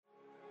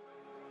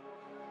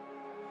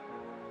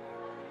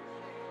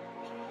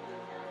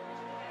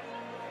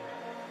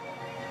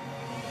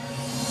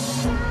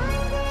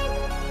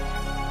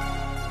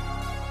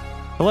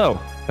Hello,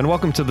 and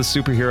welcome to the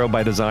Superhero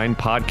by Design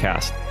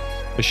podcast,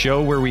 a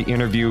show where we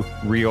interview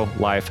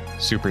real-life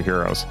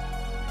superheroes.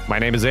 My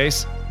name is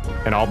Ace,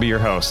 and I'll be your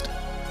host.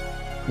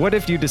 What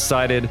if you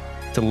decided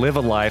to live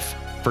a life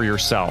for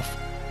yourself?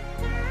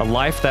 A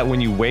life that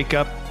when you wake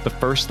up, the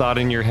first thought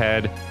in your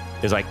head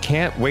is, I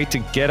can't wait to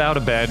get out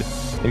of bed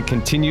and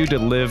continue to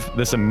live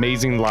this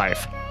amazing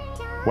life.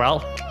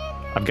 Well,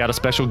 I've got a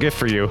special gift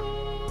for you.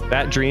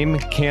 That dream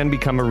can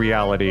become a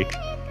reality,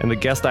 and the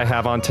guest I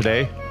have on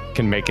today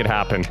can make it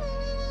happen.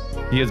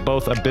 He is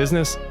both a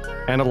business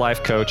and a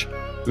life coach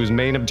whose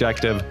main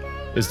objective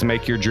is to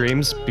make your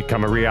dreams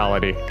become a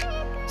reality.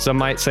 Some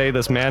might say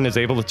this man is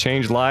able to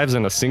change lives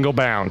in a single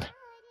bound.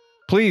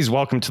 Please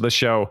welcome to the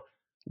show,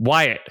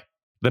 Wyatt,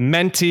 the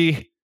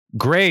Mentee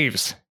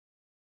Graves.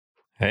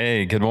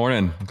 Hey, good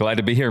morning. Glad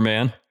to be here,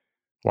 man.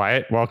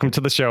 Wyatt, welcome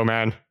to the show,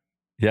 man.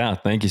 Yeah,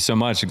 thank you so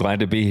much. Glad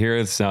to be here.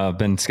 It's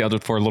been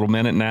scheduled for a little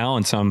minute now,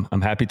 and so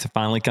I'm happy to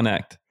finally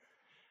connect.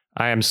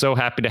 I am so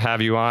happy to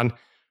have you on.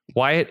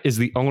 Wyatt is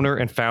the owner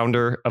and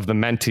founder of the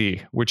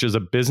Mentee, which is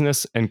a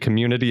business and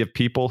community of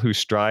people who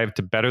strive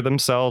to better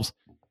themselves,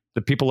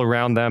 the people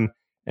around them,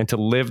 and to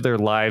live their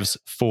lives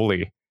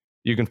fully.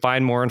 You can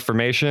find more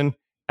information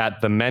at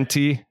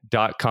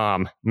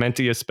thementee.com.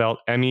 Mentee is spelled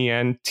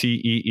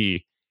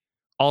Mentee.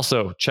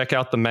 Also, check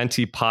out the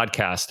Mentee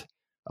podcast,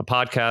 a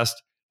podcast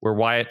where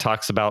Wyatt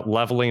talks about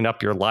leveling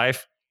up your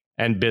life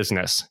and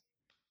business.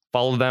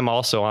 Follow them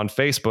also on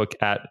Facebook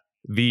at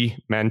The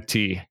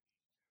Mentee.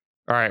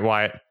 All right,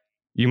 Wyatt,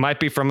 you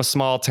might be from a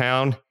small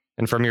town,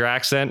 and from your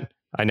accent,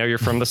 I know you're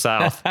from the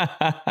South.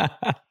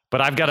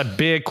 But I've got a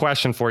big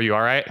question for you,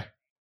 all right?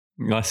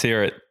 Let's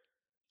hear it.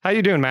 How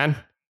you doing, man?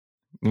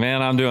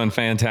 Man, I'm doing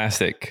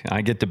fantastic.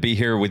 I get to be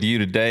here with you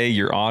today,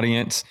 your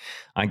audience.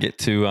 I get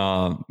to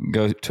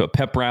go to a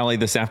pep rally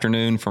this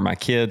afternoon for my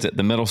kids at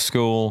the middle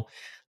school.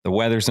 The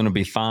weather's going to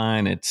be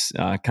fine. It's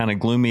kind of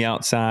gloomy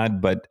outside,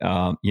 but,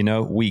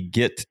 we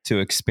get to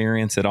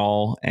experience it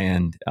all.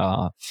 And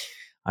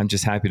I'm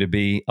just happy to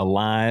be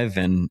alive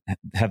and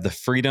have the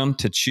freedom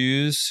to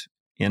choose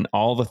in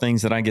all the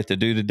things that I get to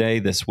do today.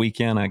 This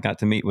weekend, I got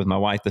to meet with my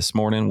wife this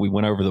morning. We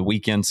went over the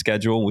weekend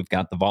schedule. We've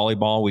got the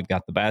volleyball, we've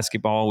got the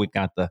basketball, we've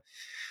got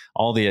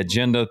all the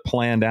agenda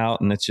planned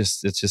out, and it's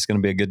just going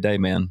to be a good day,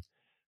 man.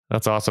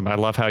 That's awesome. I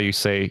love how you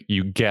say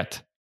you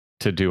get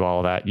to do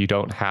all that. You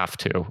don't have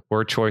to.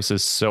 Word choice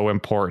is so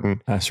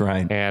important. That's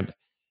right. And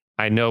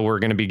I know we're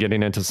going to be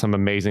getting into some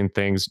amazing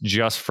things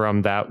just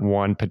from that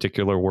one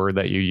particular word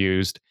that you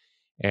used.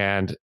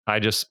 And I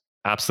just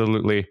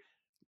absolutely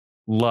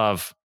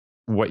love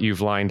what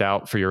you've lined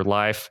out for your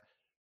life.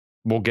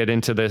 We'll get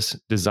into this,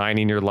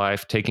 designing your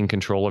life, taking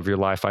control of your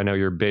life. I know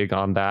you're big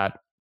on that,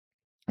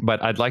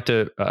 but I'd like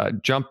to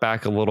jump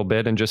back a little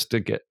bit and just to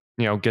get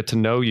to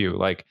know you.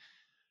 Like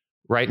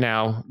right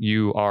now,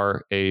 you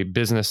are a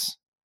business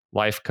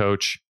life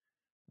coach.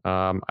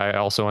 I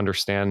also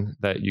understand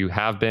that you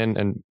have been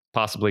and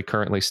possibly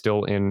currently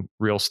still in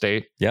real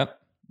estate. Yep.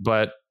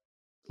 But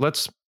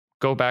let's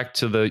go back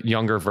to the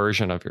younger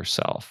version of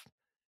yourself.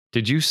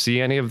 Did you see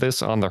any of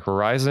this on the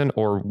horizon,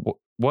 or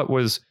what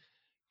was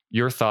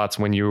your thoughts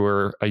when you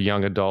were a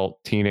young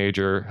adult,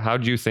 teenager? How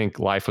did you think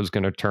life was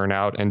going to turn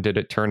out, and did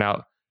it turn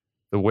out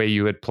the way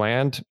you had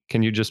planned?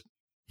 Can you just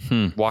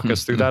walk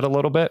us through that a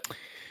little bit?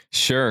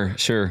 Sure.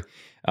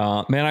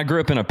 Man, I grew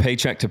up in a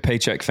paycheck to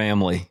paycheck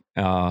family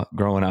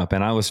growing up,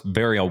 and I was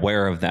very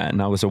aware of that.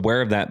 And I was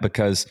aware of that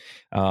because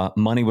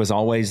money was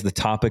always the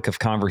topic of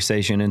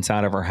conversation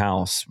inside of our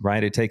house,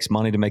 right? It takes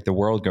money to make the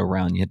world go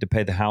round. You had to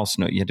pay the house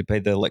note. You had to pay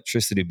the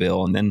electricity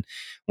bill. And then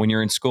when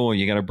you're in school,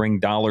 you got to bring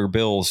dollar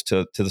bills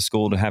to the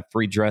school to have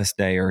free dress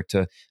day or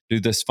to do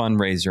this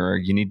fundraiser, or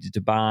you needed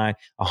to buy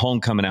a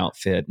homecoming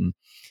outfit. And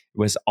it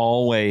was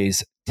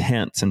always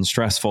tense and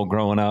stressful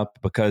growing up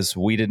because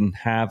we didn't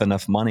have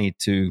enough money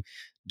to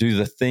do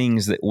the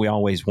things that we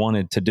always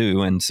wanted to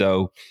do. And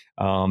so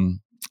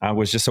I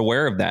was just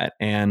aware of that.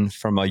 And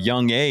from a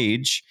young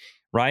age,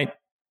 right,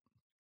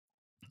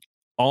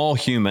 all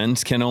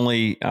humans can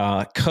only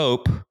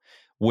cope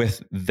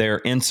with their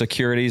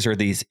insecurities or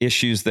these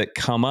issues that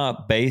come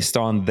up based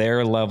on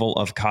their level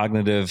of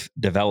cognitive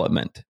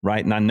development,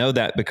 right? And I know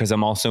that because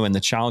I'm also in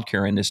the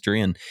childcare industry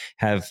and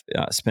have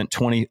spent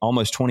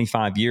almost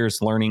 25 years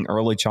learning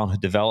early childhood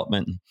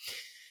development.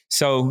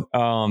 So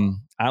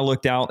I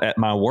looked out at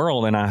my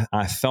world and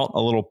I felt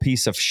a little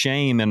piece of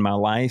shame in my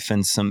life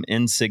and some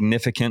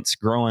insignificance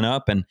growing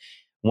up. And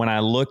when I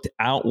looked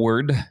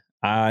outward,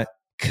 I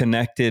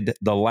connected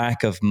the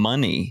lack of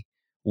money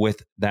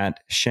with that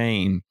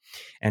shame.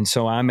 And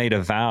so I made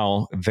a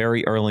vow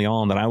very early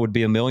on that I would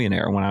be a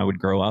millionaire when I would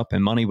grow up,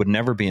 and money would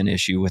never be an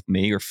issue with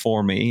me or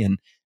for me, and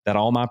that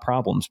all my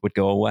problems would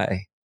go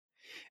away.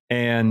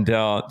 And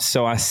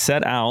so I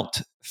set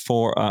out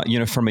for,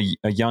 from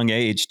a young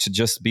age to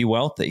just be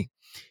wealthy.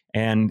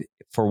 And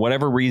for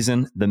whatever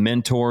reason, the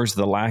mentors,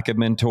 the lack of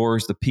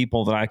mentors, the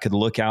people that I could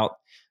look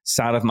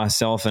outside of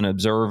myself and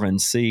observe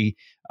and see,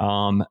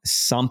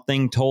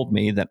 something told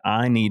me that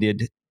I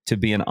needed to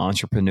be an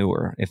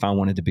entrepreneur if I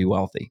wanted to be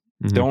wealthy.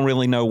 Mm-hmm. Don't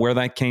really know where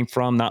that came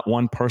from. Not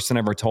one person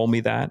ever told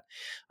me that.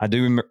 I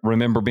do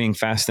remember being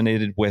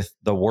fascinated with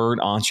the word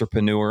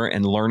entrepreneur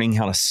and learning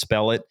how to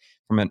spell it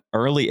from an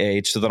early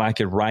age so that I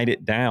could write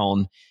it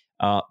down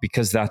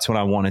because that's what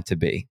I wanted to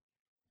be.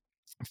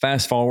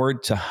 Fast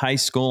forward to high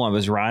school, I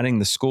was riding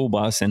the school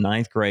bus in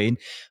ninth grade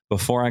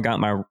before I got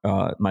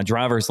my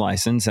driver's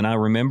license, and I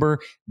remember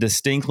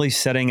distinctly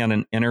sitting at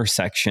an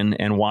intersection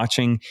and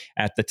watching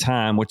at the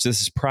time, which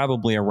this is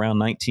probably around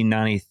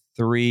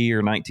 1993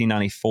 or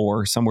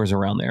 1994, somewhere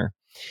around there.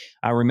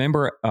 I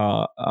remember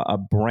a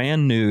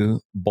brand new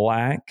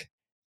black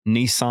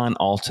Nissan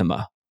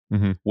Altima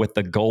Mm-hmm. with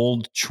the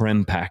gold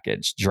trim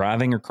package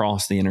driving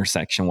across the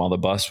intersection while the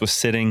bus was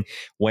sitting,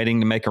 waiting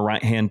to make a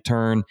right-hand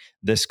turn.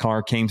 This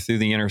car came through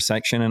the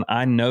intersection and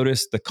I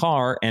noticed the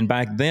car. And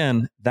back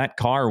then, that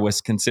car was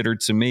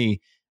considered to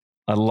me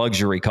a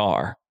luxury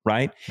car,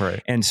 right?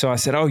 Right. And so I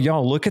said, oh,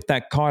 y'all, look at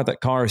that car.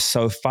 That car is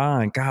so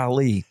fine.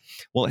 Golly.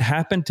 Well, it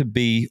happened to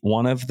be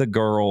one of the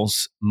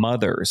girls'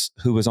 mothers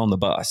who was on the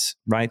bus,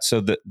 right?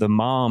 So the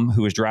mom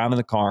who was driving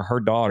the car, her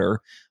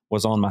daughter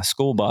was on my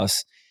school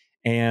bus.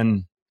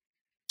 And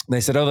they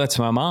said, oh, that's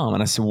my mom.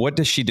 And I said, what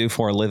does she do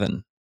for a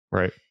living?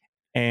 Right.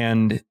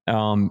 And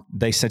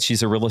they said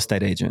she's a real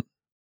estate agent.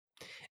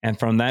 And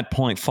from that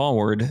point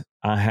forward,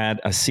 I had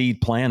a seed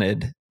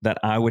planted that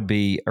I would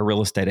be a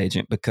real estate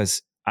agent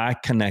because I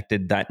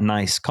connected that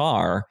nice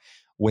car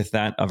with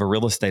that of a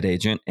real estate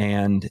agent.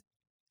 And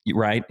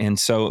right. And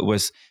so it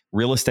was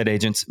real estate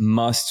agents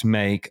must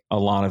make a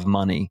lot of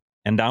money.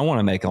 And I want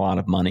to make a lot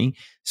of money.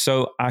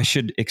 So I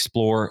should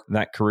explore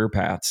that career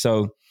path.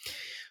 So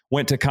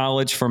went to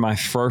college for my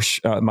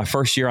first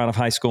year out of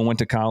high school, went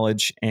to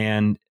college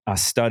and I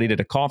studied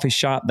at a coffee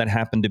shop that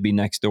happened to be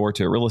next door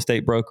to a real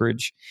estate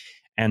brokerage.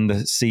 And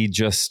the seed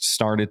just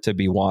started to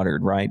be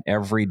watered, right?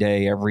 Every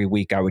day, every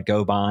week, I would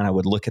go by and I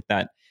would look at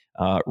that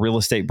real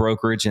estate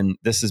brokerage. And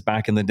this is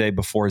back in the day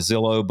before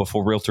Zillow,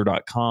 before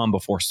Realtor.com,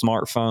 before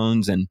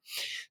smartphones. And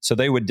so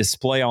they would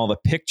display all the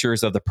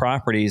pictures of the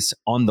properties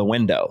on the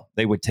window.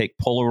 They would take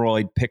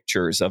Polaroid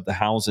pictures of the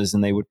houses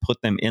and they would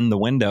put them in the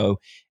window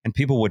and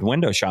people would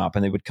window shop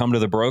and they would come to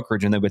the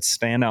brokerage and they would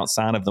stand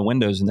outside of the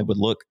windows and they would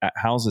look at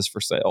houses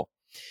for sale.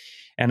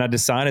 And I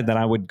decided that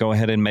I would go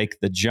ahead and make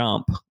the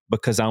jump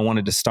because I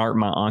wanted to start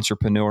my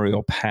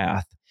entrepreneurial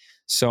path.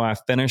 So I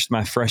finished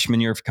my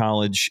freshman year of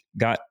college,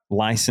 got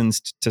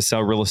licensed to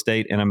sell real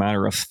estate in a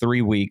matter of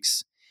 3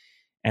 weeks.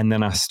 And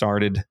then I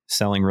started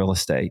selling real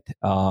estate.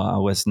 I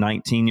was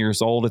 19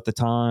 years old at the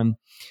time.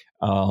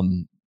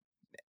 When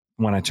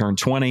I turned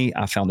 20,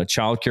 I found a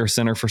childcare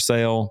center for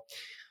sale.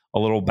 A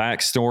little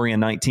backstory: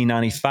 in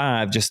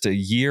 1995, just a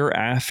year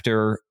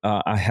after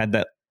I had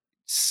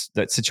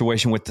that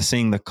situation with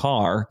seeing the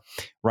car,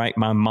 right?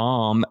 My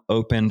mom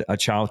opened a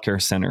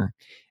childcare center.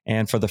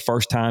 And for the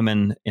first time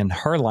in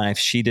her life,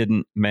 she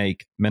didn't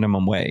make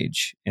minimum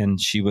wage and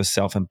she was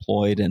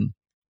self-employed in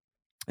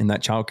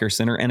that childcare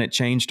center. And it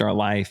changed our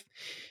life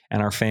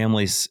and our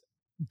family's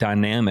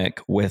dynamic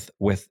with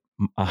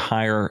a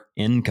higher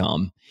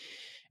income.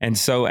 And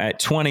so at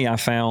 20, I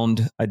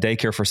found a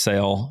daycare for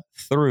sale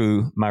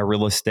through my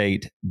real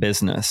estate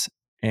business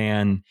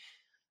and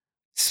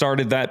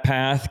started that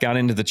path, got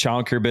into the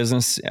childcare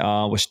business,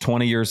 was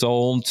 20 years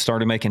old,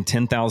 started making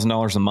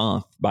 $10,000 a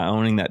month by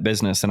owning that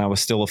business. And I was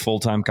still a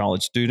full-time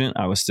college student.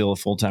 I was still a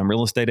full-time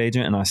real estate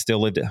agent. And I still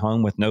lived at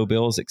home with no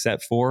bills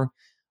except for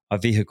a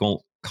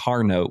vehicle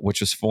car note, which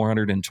was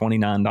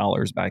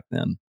 $429 back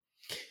then.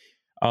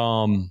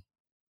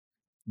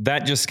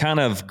 That just kind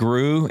of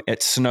grew.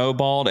 It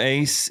snowballed,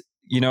 Ace.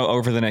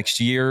 Over the next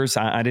years,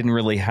 I didn't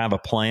really have a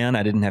plan.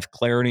 I didn't have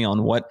clarity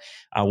on what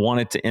I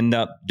wanted to end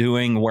up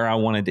doing, where I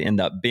wanted to end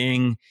up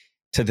being,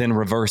 to then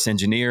reverse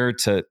engineer,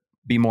 to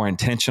be more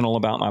intentional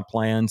about my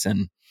plans.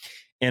 And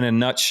in a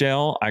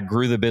nutshell, I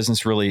grew the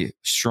business really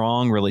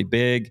strong, really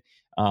big.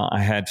 I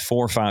had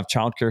 4 or 5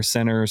 childcare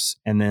centers.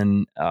 And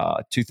then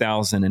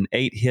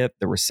 2008 hit,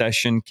 the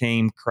recession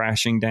came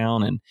crashing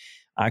down, and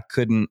I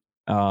couldn't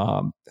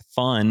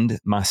fund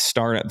my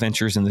startup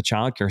ventures in the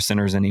childcare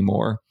centers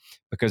anymore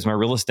because my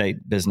real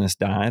estate business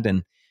died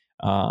and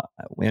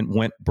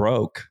went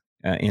broke.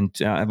 And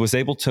I was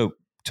able to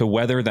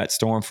weather that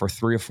storm for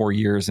 3 or 4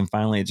 years. And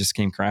finally, it just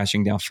came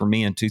crashing down for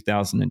me in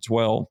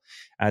 2012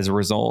 as a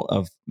result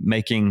of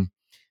making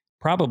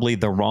probably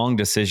the wrong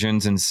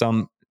decisions in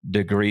some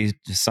degree,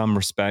 to some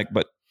respect,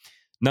 but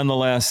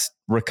nonetheless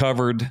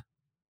recovered.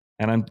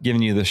 And I'm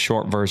giving you the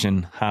short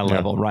version, high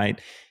level, right?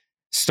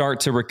 Start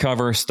to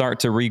recover,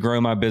 start to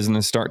regrow my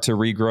business, start to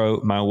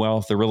regrow my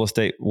wealth. The real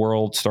estate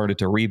world started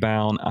to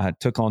rebound. I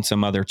took on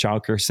some other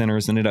childcare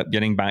centers, ended up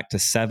getting back to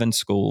 7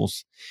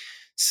 schools,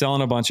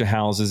 selling a bunch of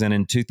houses. And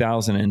in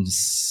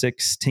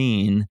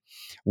 2016,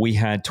 we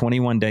had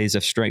 21 days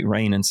of straight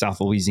rain in South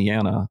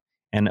Louisiana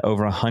and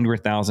over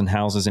 100,000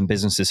 houses and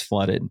businesses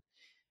flooded.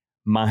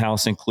 My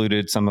house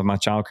included some of my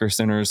childcare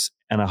centers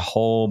and a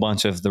whole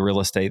bunch of the real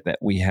estate that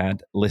we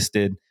had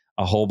listed.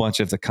 A whole bunch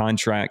of the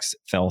contracts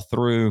fell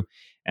through,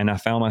 and I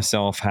found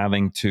myself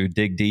having to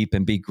dig deep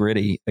and be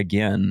gritty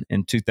again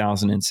in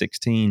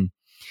 2016.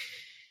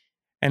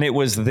 And it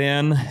was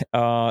then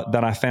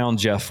that I found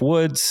Jeff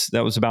Woods.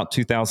 That was about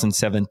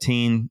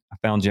 2017. I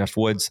found Jeff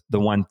Woods, The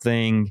One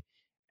Thing,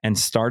 and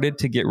started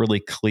to get really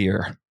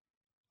clear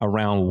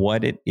around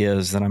what it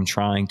is that I'm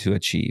trying to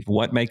achieve.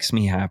 What makes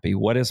me happy?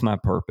 What is my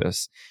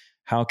purpose?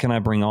 How can I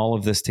bring all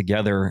of this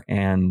together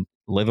and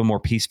live a more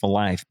peaceful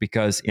life?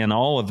 Because in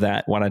all of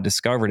that, what I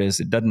discovered is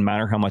it doesn't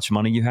matter how much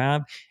money you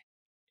have.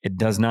 It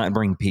does not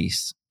bring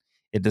peace.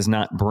 It does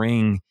not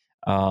bring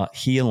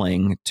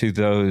healing to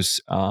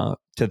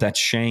to that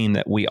shame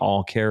that we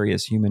all carry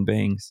as human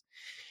beings.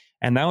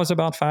 And that was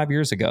about 5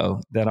 years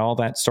ago that all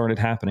that started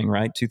happening,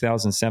 right?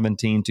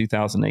 2017,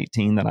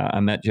 2018, that I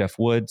met Jeff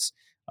Woods,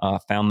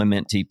 found the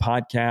Mentee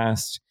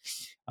podcast,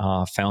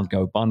 found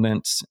Go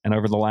Abundance. And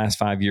over the last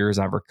 5 years,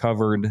 I've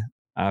recovered.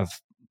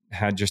 I've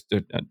had just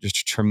a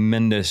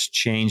tremendous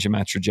change in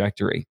my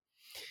trajectory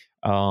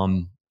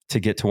to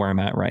get to where I'm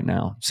at right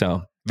now.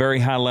 So very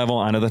high level.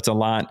 I know that's a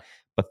lot,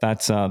 but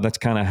that's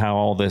kind of how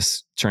all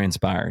this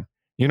transpired.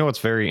 You know what's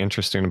very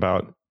interesting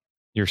about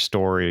your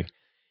story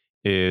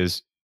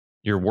is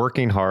you're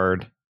working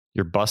hard,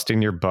 you're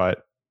busting your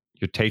butt,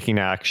 you're taking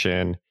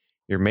action,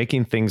 you're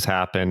making things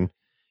happen.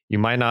 You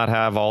might not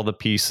have all the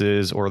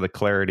pieces or the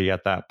clarity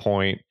at that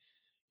point.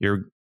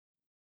 You're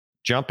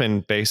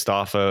jumping based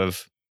off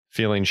of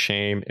feeling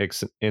shame,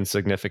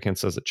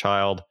 insignificance as a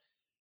child,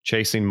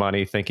 chasing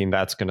money, thinking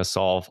that's going to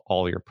solve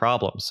all your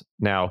problems.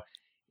 Now,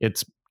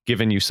 it's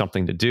given you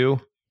something to do,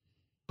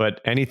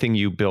 but anything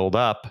you build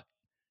up,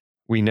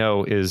 we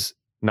know is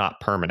not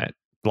permanent.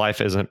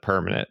 Life isn't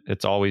permanent.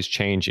 It's always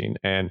changing.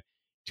 And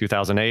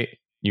 2008,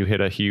 you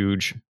hit a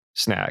huge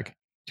snag.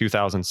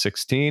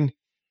 2016,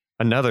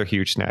 another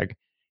huge snag.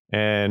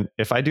 And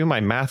if I do my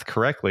math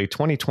correctly,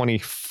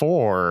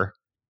 2024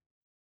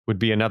 would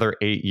be another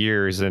 8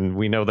 years. And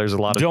we know there's a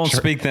lot of... Don't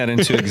speak that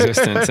into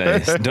existence,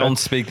 Ace. Don't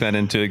speak that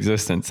into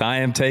existence. I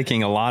am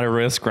taking a lot of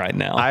risk right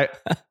now.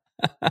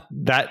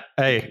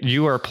 Hey,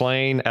 you are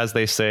playing, as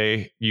they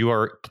say, you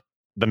are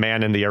the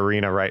man in the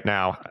arena right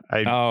now.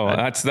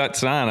 That's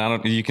fine. I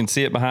don't. You can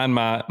see it behind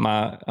my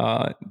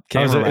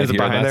camera right is it here.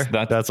 Behind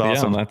there? That's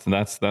awesome. Yeah,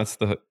 that's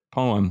the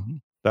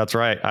poem. That's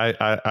right.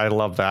 I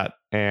love that.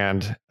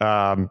 And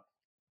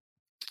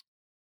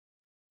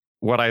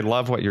what I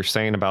love what you're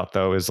saying about,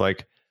 though, is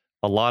like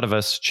a lot of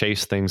us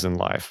chase things in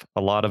life.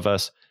 A lot of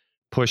us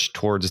push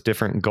towards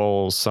different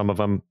goals. Some of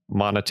them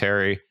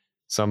monetary,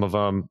 some of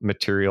them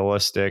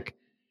materialistic.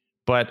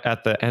 But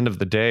at the end of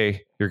the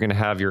day, you're going to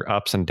have your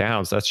ups and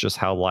downs. That's just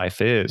how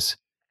life is.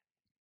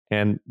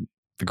 And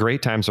the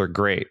great times are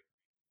great,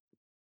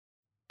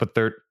 but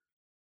they're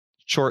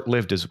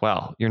short-lived as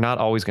well. You're not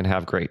always going to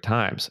have great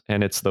times.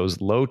 And it's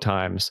those low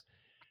times,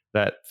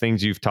 that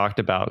things you've talked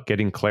about,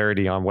 getting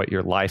clarity on what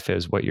your life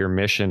is, what your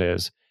mission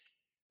is.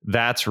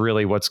 That's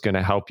really what's going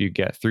to help you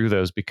get through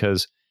those,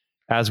 because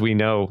as we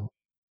know,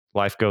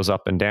 life goes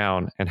up and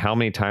down. And how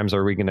many times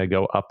are we going to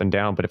go up and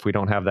down? But if we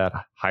don't have that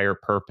higher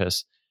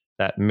purpose,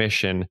 that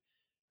mission,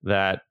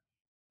 that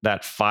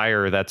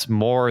fire, that's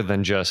more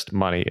than just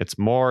money. It's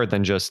more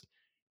than just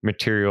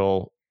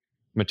materials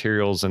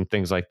and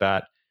things like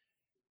that.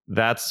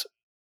 That's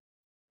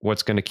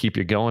what's going to keep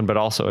you going. But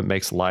also it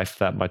makes life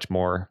that much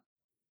more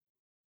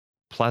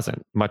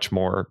pleasant, much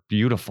more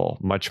beautiful,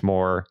 much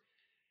more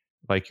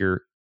like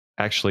you're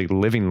actually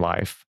living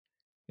life,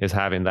 is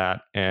having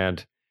that.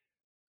 And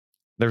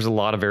there's a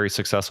lot of very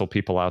successful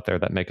people out there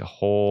that make a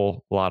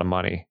whole lot of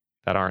money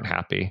that aren't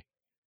happy.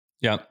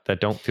 Yeah. That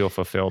don't feel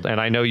fulfilled.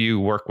 And I know you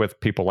work with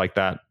people like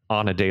that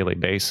on a daily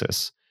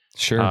basis.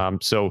 Sure.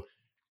 So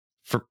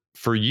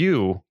for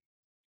you,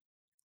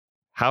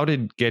 how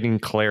did getting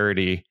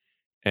clarity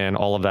and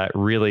all of that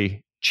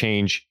really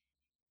change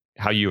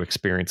how you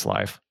experience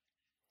life?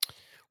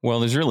 Well,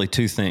 there's really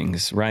two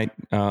things, right?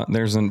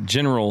 There's a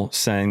general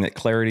saying that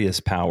clarity is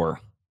power.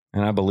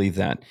 And I believe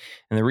that.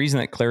 And the reason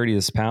that clarity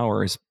is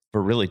power is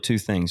for really two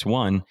things.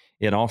 One,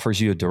 it offers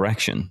you a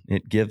direction.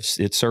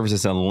 It serves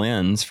as a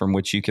lens from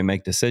which you can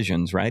make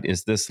decisions, right?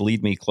 Is this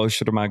lead me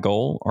closer to my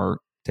goal or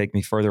take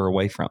me further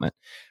away from it,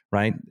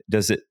 right?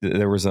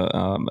 There was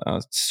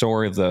a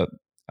story of the,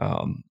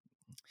 I'm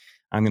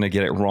going to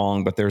get it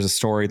wrong, but there's a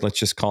story, let's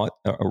just call it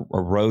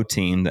a row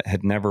team that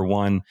had never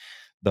won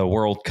the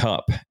World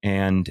Cup.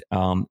 And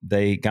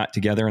they got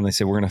together and they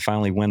said, we're going to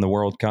finally win the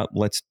World Cup.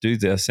 Let's do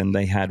this. And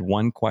they had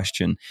one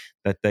question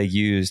that they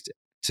used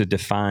to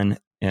define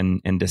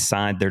and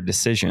decide their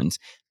decisions.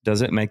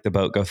 Does it make the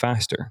boat go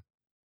faster?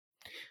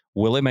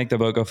 Will it make the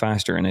boat go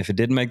faster? And if it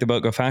didn't make the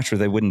boat go faster,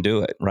 they wouldn't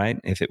do it, right?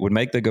 If it would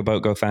make the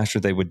boat go faster,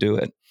 they would do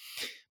it.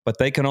 But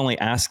they could only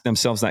ask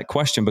themselves that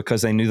question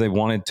because they knew they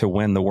wanted to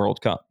win the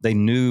World Cup. They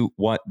knew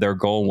what their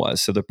goal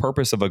was. So the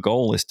purpose of a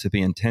goal is to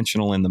be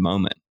intentional in the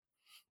moment.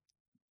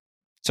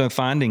 So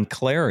finding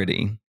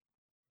clarity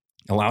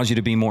allows you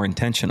to be more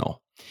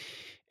intentional.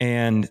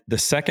 And the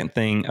second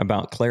thing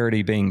about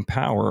clarity being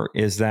power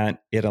is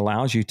that it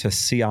allows you to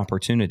see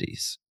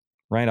opportunities,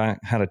 right? I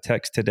had a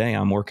text today.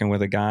 I'm working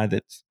with a guy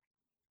that's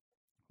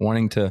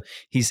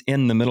he's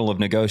in the middle of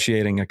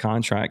negotiating a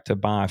contract to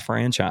buy a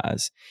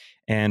franchise.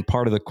 And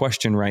part of the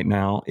question right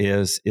now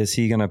is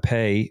he going to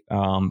pay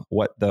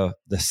what the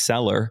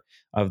seller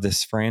of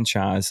this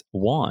franchise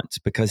wants,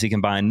 because he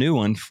can buy a new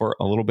one for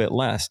a little bit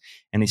less.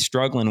 And he's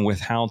struggling with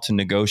how to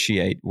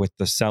negotiate with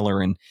the seller.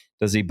 And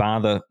does he buy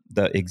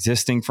the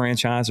existing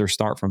franchise or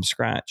start from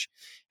scratch?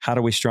 How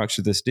do we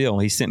structure this deal?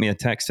 He sent me a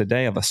text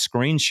today of a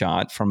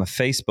screenshot from a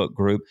Facebook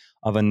group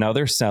of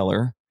another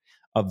seller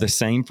of the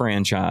same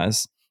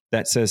franchise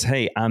that says,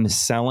 hey, I'm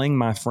selling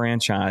my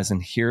franchise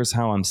and here's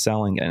how I'm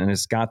selling it. And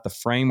it's got the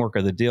framework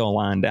of the deal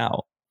lined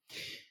out.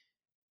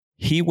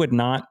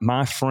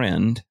 My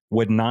friend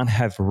would not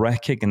have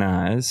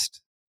recognized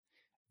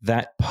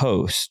that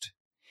post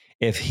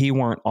if he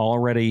wasn't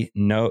already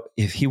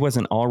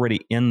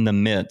in the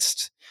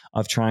midst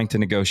of trying to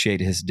negotiate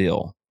his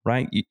deal,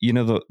 right? You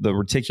know, the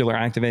reticular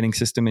activating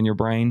system in your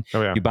brain.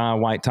 Oh, yeah. You buy a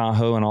white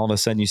Tahoe and all of a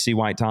sudden you see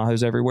white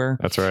Tahoes everywhere.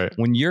 That's right.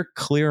 When you're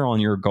clear on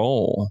your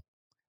goal,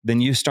 then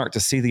you start to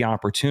see the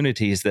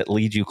opportunities that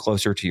lead you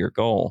closer to your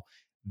goal.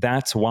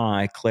 That's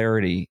why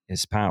clarity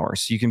is power.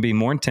 So you can be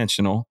more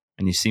intentional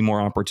and you see more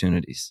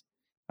opportunities.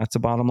 That's the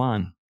bottom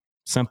line.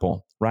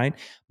 Simple, right?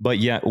 But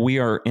yet we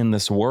are in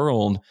this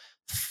world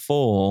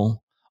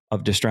full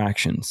of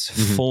distractions,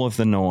 full of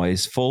the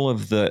noise, full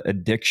of the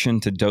addiction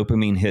to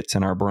dopamine hits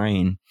in our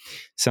brain.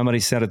 Somebody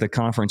said at the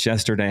conference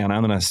yesterday, and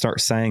I'm going to start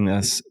saying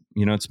this,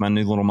 you know, it's my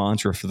new little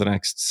mantra for the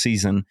next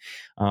season.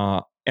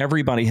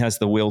 Everybody has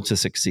the will to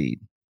succeed.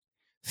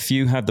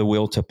 Few have the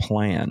will to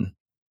plan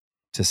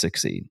to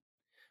succeed.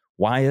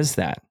 Why is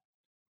that?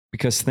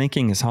 Because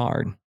thinking is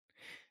hard.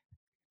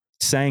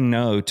 Saying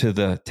no to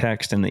the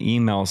text and the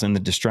emails and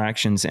the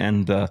distractions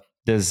and the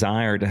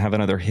desire to have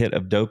another hit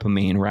of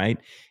dopamine, right?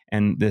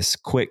 And this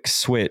quick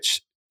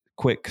switch,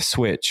 do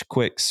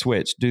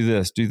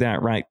this, do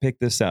that, right? Pick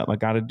this up. I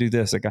got to do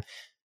this.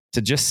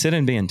 To just sit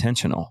and be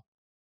intentional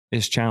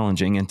is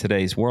challenging in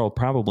today's world,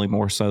 probably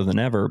more so than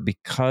ever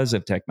because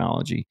of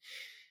technology.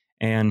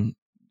 And,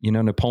 you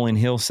know, Napoleon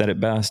Hill said it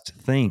best,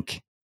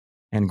 think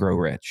and grow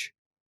rich.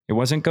 It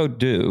wasn't go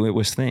do, it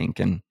was think.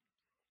 And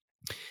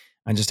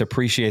I just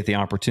appreciate the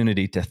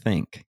opportunity to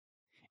think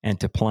and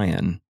to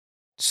plan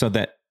so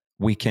that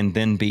we can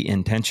then be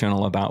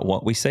intentional about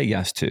what we say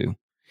yes to,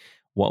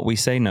 what we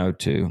say no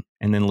to,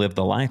 and then live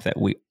the life that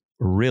we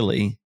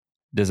really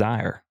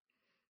desire.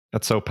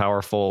 That's so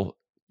powerful.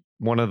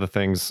 One of the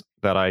things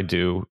that I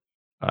do,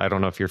 I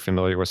don't know if you're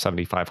familiar with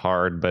 75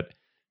 Hard, but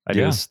I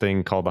do this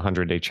thing called the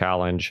 100-Day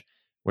Challenge,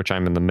 which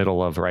I'm in the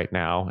middle of right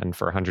now. And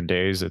for 100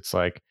 days, it's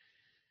like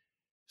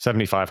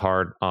 75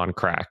 Hard on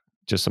crack,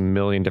 just a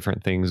million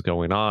different things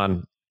going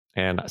on.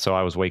 And so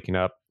I was waking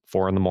up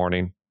 4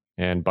 a.m.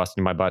 and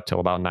busting my butt till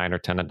about 9 or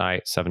 10 at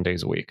night, 7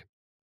 days a week.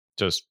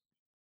 Just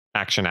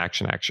action.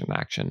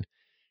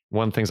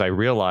 One of the things I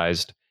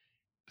realized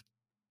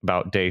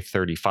about day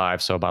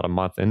 35, so about a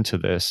month into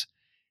this,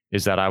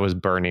 is that I was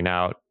burning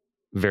out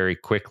very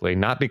quickly,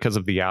 not because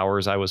of the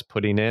hours I was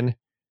putting in,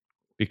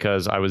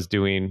 because I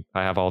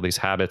have all these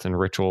habits and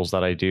rituals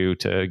that I do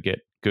to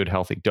get good,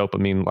 healthy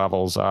dopamine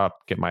levels up,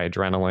 get my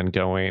adrenaline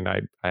going.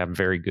 I have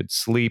very good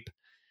sleep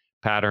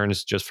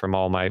patterns just from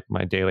all my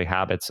daily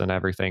habits and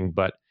everything.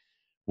 But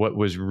what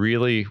was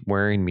really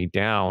wearing me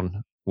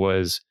down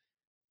was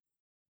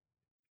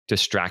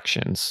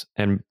distractions.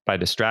 And by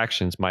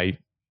distractions,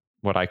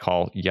 what I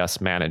call yes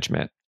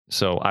management.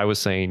 So I was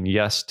saying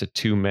yes to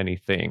too many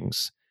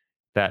things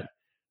that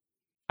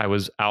I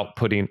was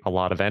outputting a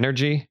lot of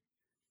energy,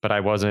 but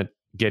I wasn't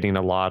getting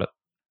a lot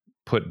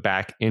put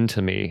back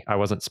into me. I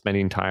wasn't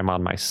spending time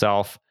on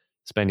myself,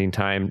 spending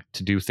time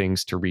to do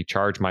things to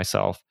recharge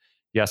myself.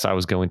 Yes, I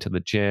was going to the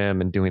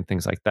gym and doing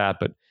things like that,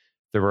 but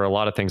there were a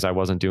lot of things I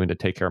wasn't doing to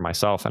take care of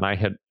myself. And I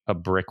hit a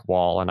brick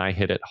wall and I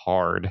hit it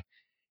hard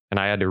and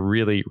I had to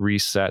really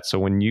reset. So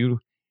when you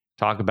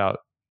talk about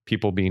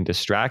people being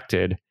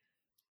distracted,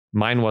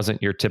 mine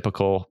wasn't your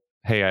typical,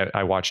 hey,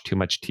 I watch too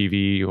much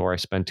TV or I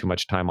spend too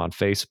much time on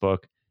Facebook.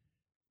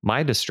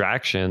 My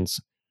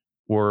distractions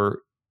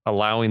were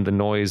allowing the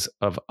noise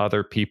of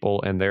other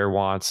people and their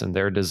wants and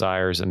their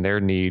desires and their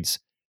needs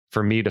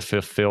for me to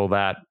fulfill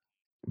that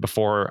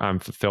before I'm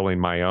fulfilling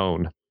my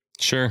own.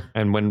 Sure.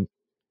 And when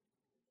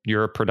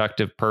you're a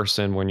productive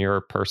person, when you're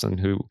a person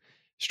who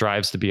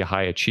strives to be a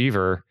high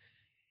achiever,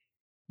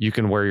 you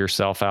can wear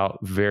yourself out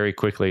very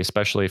quickly,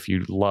 especially if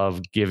you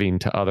love giving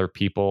to other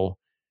people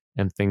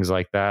and things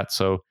like that.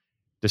 So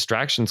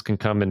distractions can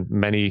come in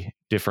many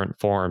different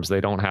forms.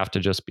 They don't have to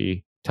just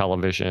be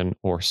television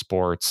or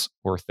sports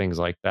or things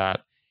like that.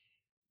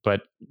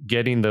 But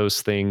getting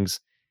those things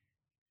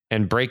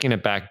and breaking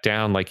it back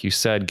down, like you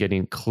said,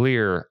 getting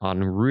clear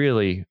on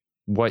really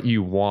what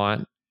you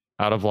want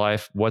out of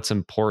life, what's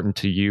important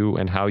to you,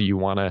 and how you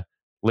want to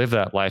live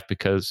that life.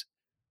 Because,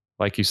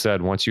 like you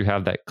said, once you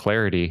have that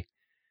clarity,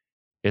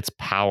 it's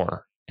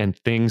power and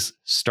things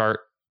start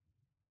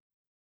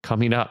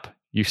coming up.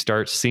 You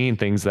start seeing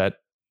things that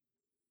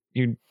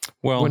you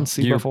wouldn't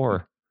see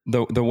before.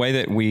 The way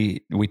that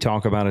we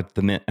talk about it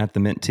at the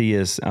Mentee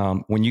is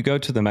when you go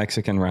to the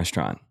Mexican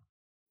restaurant,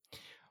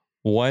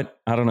 I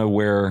don't know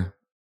where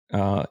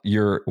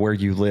where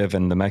you live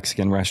in the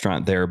Mexican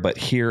restaurant there, but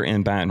here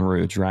in Baton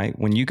Rouge, right?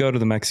 When you go to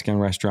the Mexican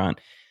restaurant,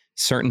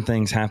 certain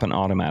things happen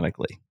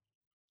automatically.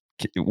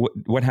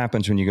 What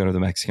happens when you go to the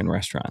Mexican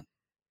restaurant?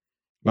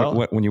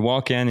 Well, When you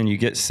walk in and you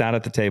get sat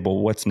at the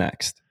table, what's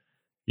next?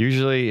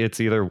 usually it's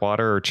either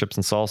water or chips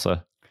and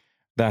salsa.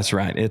 That's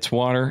right. It's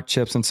water,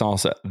 chips, and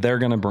salsa. They're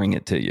going to bring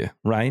it to you,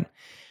 right?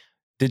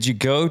 Did you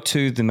go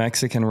to the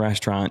Mexican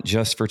restaurant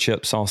just for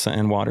chips, salsa,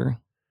 and water?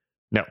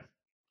 No.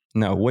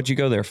 No. What'd you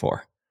go there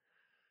for?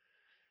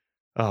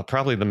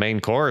 Probably the main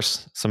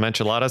course. Some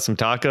enchiladas, some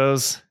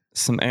tacos.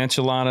 Some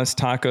enchiladas,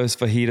 tacos,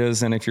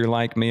 fajitas, and if you're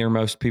like me or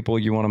most people,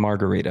 you want a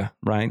margarita,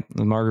 right?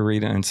 The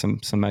margarita and some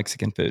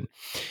Mexican food.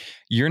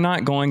 You're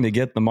not going to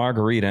get the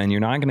margarita and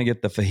you're not going to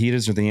get the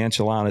fajitas or the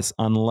enchiladas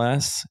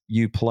unless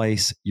you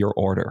place your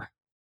order.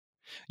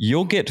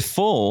 You'll get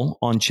full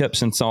on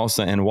chips and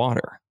salsa and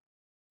water.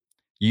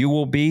 You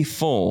will be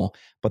full,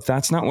 but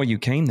that's not what you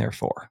came there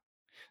for.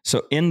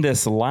 So in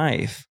this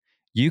life,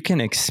 you can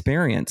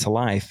experience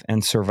life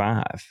and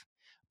survive.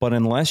 But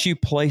unless you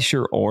place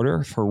your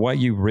order for what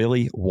you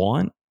really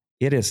want,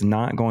 it is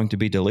not going to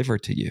be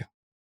delivered to you.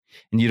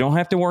 And you don't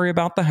have to worry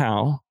about the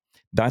how.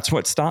 That's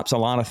what stops a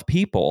lot of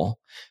people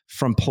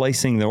from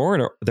placing their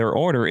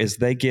order is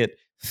they get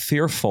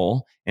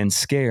fearful and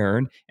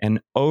scared and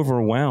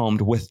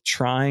overwhelmed with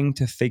trying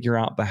to figure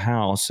out the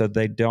how, so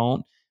they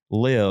don't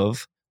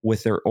live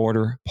with their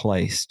order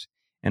placed.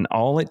 And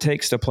all it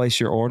takes to place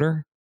your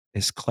order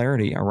is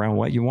clarity around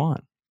what you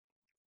want.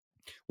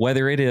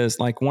 Whether it is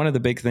like one of the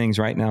big things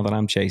right now that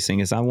I'm chasing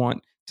is I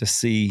want to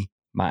see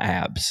my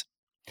abs.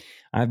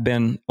 I've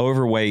been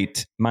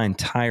overweight my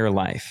entire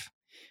life.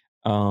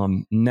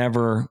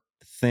 Never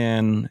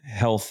thin,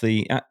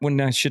 healthy.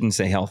 Well, I shouldn't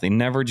say healthy.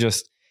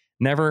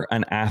 Never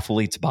an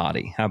athlete's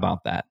body. How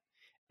about that?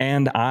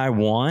 And I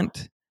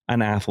want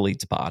an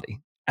athlete's body.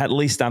 At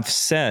least I've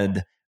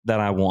said that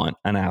I want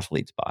an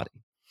athlete's body.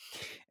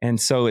 And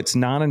so it's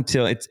not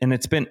until it's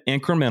been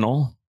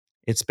incremental.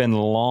 It's been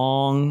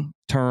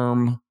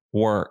long-term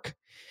work.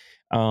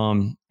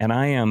 And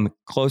I am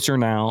closer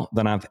now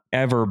than I've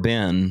ever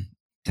been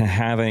to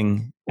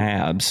having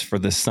abs for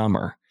this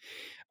summer.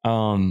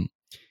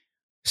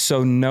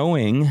 So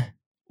knowing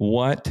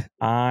what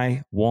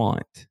I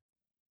want,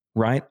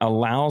 right,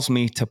 allows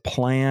me to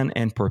plan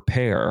and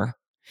prepare.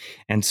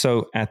 And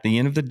so at the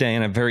end of the day,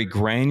 in a very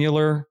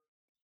granular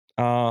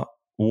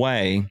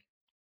way,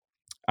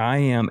 I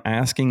am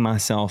asking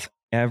myself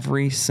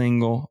every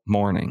single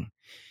morning,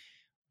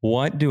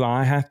 what do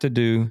I have to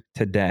do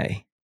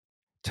today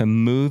to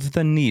move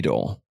the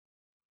needle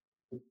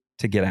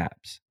to get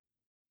abs?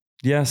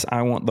 Yes,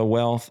 I want the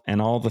wealth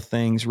and all the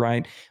things,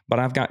 right? But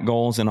I've got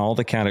goals in all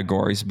the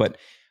categories. But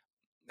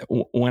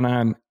when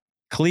I'm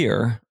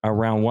clear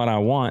around what I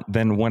want,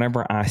 then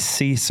whenever I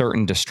see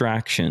certain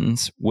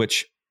distractions,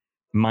 which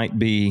might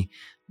be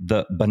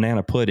the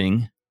banana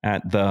pudding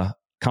at the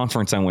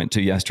conference I went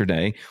to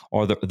yesterday,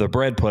 or the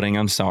bread pudding,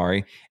 and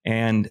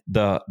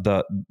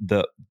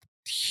the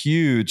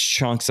huge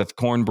chunks of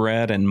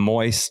cornbread and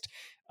moist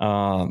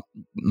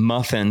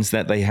muffins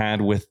that they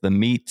had with the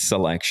meat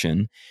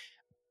selection,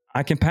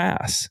 I can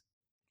pass,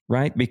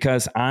 right?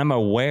 Because I'm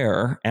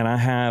aware and I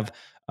have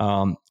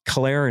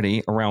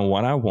clarity around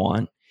what I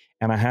want,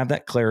 and I have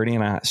that clarity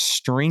and I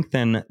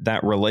strengthen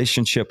that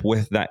relationship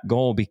with that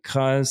goal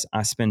because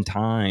I spend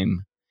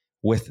time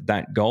with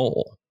that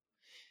goal.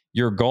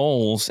 Your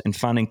goals and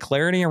finding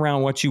clarity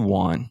around what you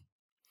want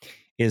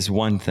is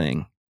one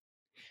thing,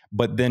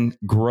 but then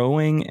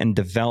growing and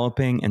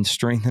developing and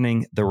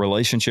strengthening the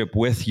relationship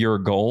with your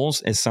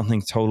goals is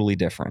something totally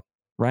different.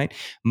 Right?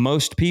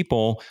 Most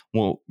people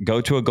will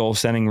go to a goal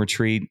setting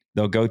retreat.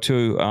 They'll go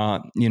to,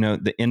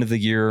 the end of the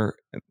year,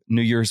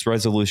 New Year's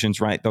resolutions,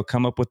 right? They'll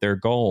come up with their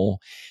goal.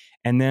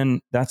 And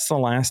then that's the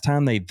last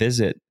time they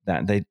visit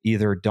that. They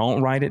either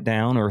don't write it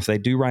down, or if they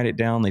do write it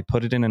down, they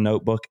put it in a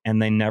notebook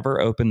and they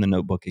never open the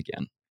notebook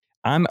again.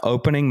 I'm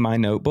opening my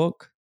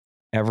notebook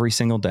every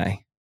single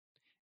day.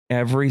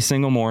 Every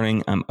single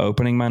morning, I'm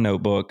opening my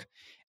notebook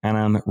and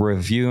I'm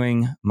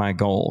reviewing my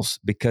goals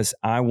because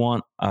I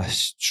want a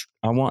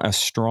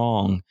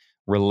strong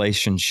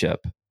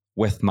relationship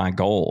with my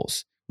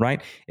goals,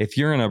 right? If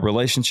you're in a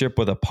relationship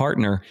with a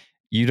partner,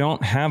 you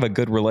don't have a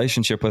good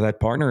relationship with that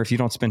partner if you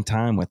don't spend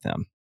time with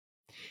them.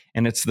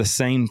 And it's the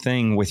same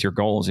thing with your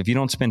goals. If you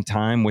don't spend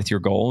time with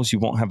your goals, you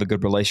won't have a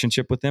good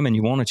relationship with them and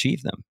you won't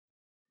achieve them.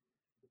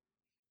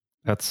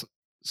 That's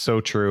so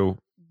true.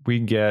 We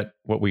get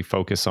what we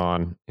focus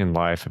on in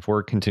life. If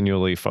we're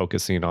continually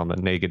focusing on the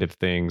negative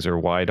things, or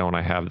why don't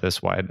I have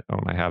this? Why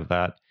don't I have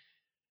that?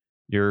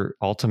 You're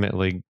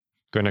ultimately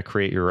going to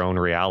create your own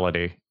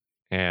reality.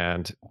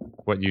 And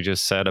what you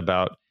just said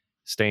about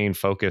staying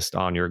focused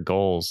on your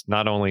goals,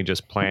 not only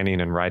just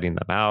planning and writing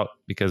them out,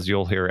 because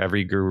you'll hear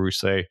every guru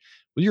say,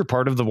 well, you're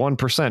part of the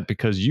 1%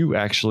 because you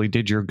actually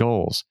did your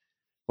goals.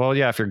 Well,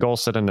 yeah, if your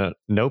goals sit in a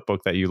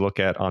notebook that you look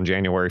at on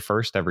January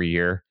 1st every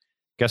year,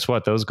 guess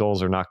what? Those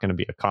goals are not going to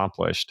be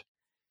accomplished.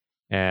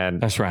 And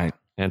that's right.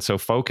 And so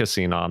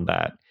focusing on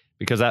that,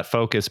 because that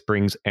focus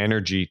brings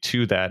energy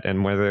to that.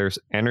 And where there's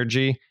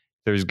energy,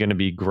 there's going to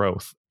be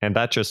growth. And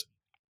that just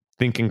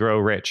Think and Grow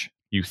Rich.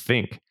 You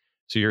think.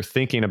 So you're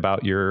thinking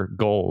about your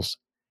goals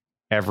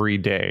every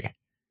day.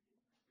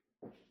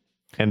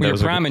 And well, you're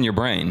priming your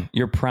brain.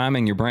 You're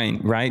priming your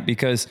brain, right?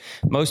 Because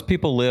most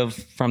people live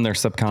from their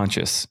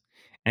subconscious,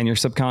 and your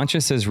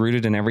subconscious is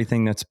rooted in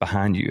everything that's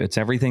behind you. It's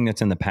everything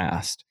that's in the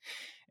past.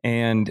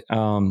 And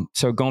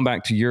so going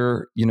back to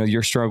your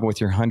struggle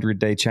with your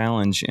 100-day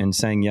challenge and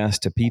saying yes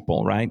to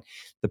people, right?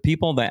 The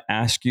people that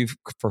ask you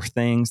for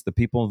things, the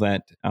people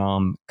that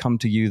come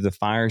to you, the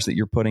fires that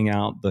you're putting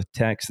out, the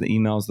texts, the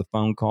emails, the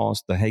phone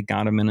calls, the hey,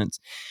 got a minute,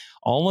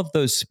 all of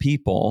those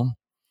people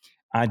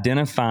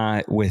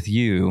identify with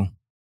you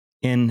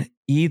in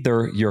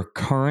either your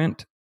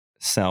current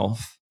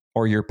self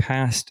or your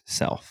past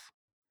self.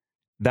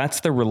 That's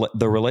the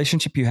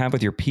relationship you have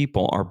with your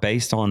people are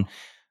based on.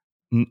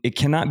 It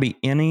cannot be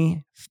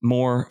any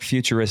more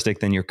futuristic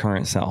than your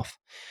current self.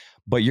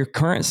 But your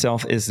current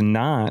self is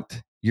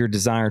not your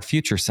desired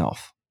future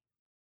self.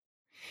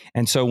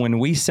 And so when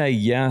we say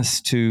yes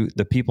to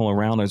the people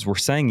around us, we're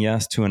saying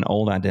yes to an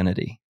old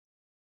identity.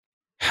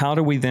 How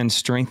do we then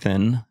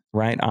strengthen,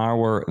 right,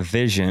 our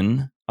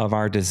vision of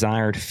our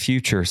desired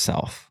future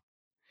self?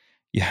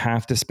 You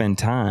have to spend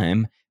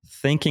time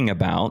thinking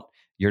about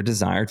your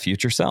desired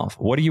future self.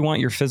 What do you want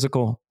your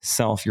physical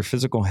self, your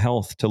physical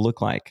health to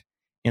look like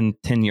in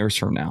 10 years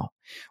from now?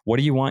 What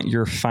do you want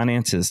your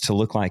finances to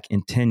look like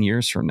in 10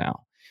 years from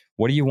now?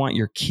 What do you want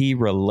your key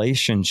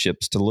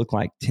relationships to look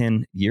like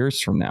 10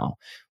 years from now?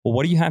 Well,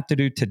 what do you have to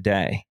do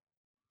today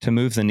to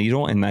move the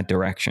needle in that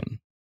direction?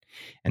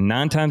 And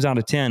 9 times out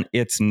of 10,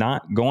 it's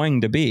not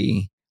going to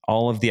be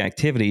all of the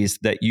activities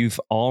that you've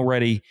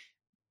already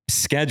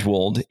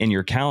scheduled in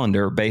your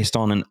calendar based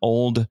on an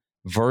old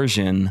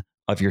version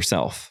of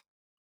yourself,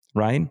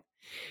 right?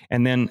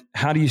 And then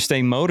how do you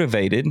stay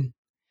motivated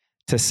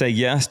to say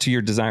yes to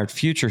your desired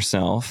future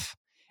self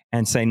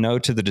and say no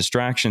to the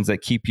distractions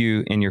that keep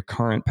you in your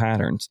current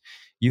patterns?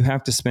 You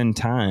have to spend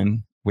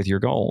time with your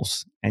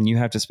goals, and you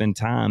have to spend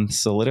time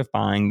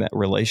solidifying that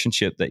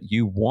relationship that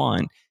you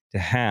want to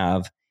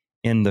have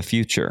in the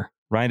future,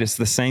 right? It's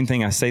the same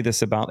thing. I say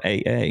this about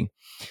AA.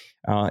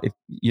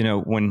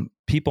 When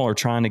people are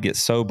trying to get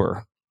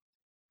sober,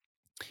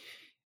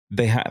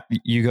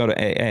 you go to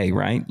AA,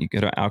 right? You go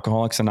to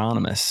Alcoholics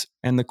Anonymous,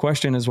 and the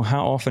question is, well,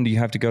 how often do you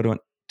have to go to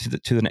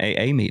an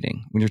AA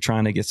meeting when you're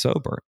trying to get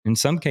sober? In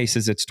some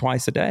cases, it's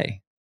twice a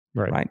day,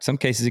 right? Some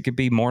cases it could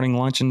be morning,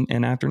 lunch,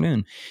 and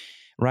afternoon,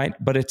 right?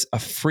 But it's a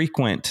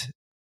frequent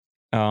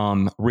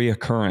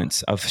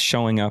reoccurrence of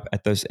showing up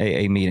at those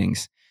AA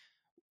meetings.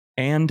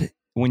 And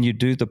when you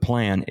do the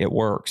plan, it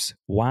works.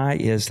 Why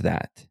is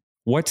that?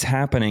 What's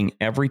happening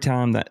every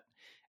time that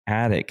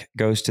addict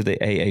goes to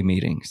the AA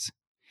meetings?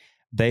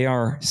 They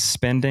are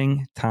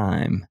spending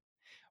time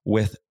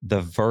with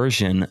the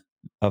version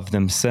of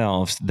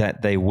themselves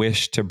that they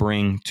wish to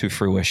bring to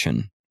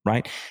fruition,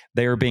 right?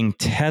 They are being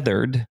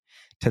tethered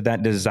to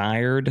that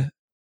desired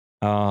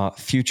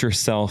future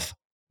self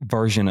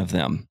version of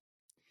them.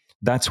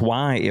 That's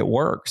why it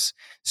works.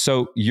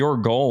 So your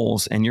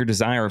goals and your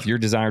desire of your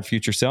desired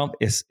future self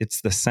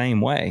it's the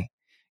same way.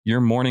 Your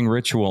morning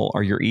ritual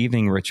or your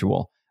evening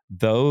ritual,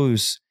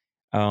 those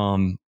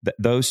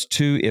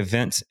two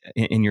events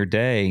in your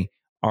day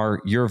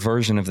are your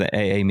version of the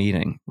AA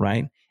meeting,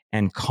 right?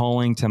 And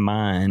calling to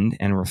mind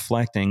and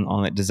reflecting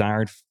on that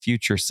desired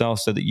future self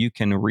so that you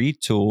can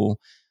retool,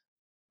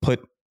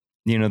 put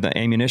the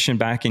ammunition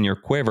back in your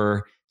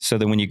quiver so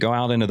that when you go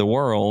out into the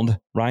world,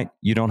 right,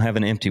 you don't have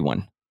an empty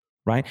one.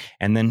 Right.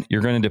 And then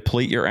you're going to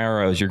deplete your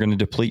arrows. You're going to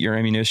deplete your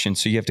ammunition.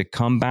 So you have to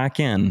come back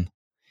in,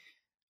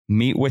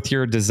 meet with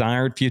your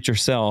desired future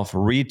self,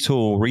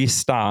 retool,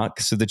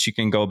 restock so that you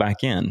can go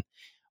back in.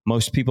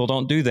 Most people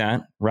don't do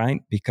that,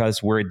 right?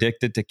 Because we're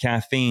addicted to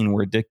caffeine,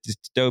 we're addicted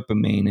to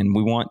dopamine, and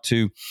we want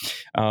to,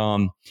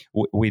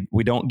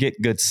 we don't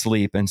get good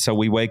sleep. And so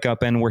we wake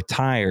up and we're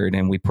tired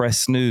and we press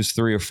snooze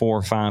 3 or 4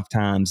 or 5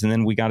 times. And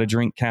then we got to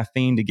drink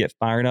caffeine to get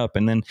fired up.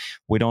 And then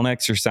we don't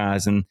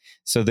exercise. And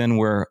so then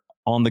we're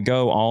on the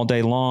go all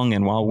day long.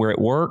 And while we're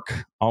at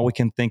work, all we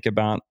can think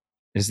about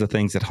is the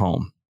things at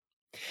home.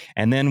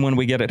 And then when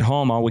we get at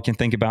home, all we can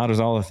think about is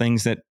all the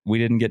things that we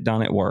didn't get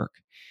done at work.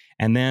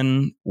 And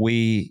then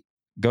we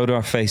go to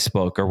our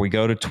Facebook or we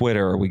go to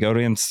Twitter or we go to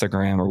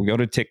Instagram or we go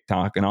to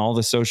TikTok and all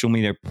the social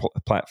media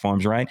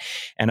platforms, right?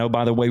 And oh,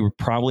 by the way, we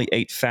probably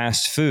ate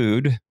fast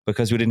food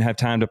because we didn't have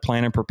time to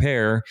plan and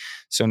prepare.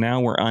 So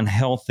now we're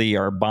unhealthy.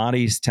 Our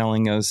body's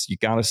telling us, you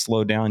got to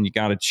slow down, you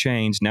got to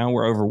change. Now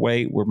we're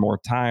overweight, we're more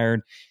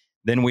tired.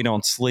 Then we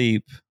don't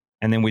sleep.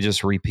 And then we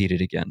just repeat it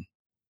again,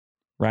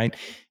 right?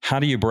 How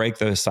do you break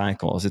those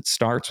cycles? It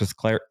starts with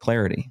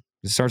clarity.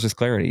 It starts with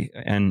clarity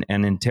and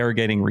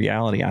interrogating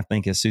reality, I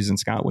think, as Susan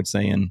Scott would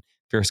say in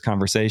Fierce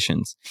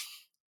Conversations.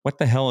 What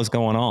the hell is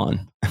going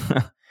on?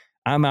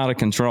 I'm out of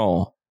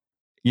control,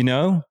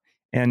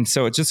 And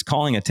so it's just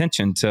calling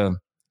attention to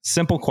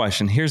simple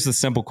question. Here's the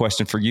simple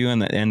question for you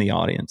and the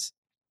audience.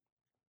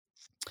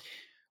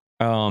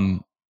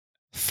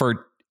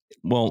 For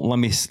Well, let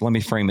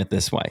me frame it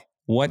this way.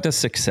 What does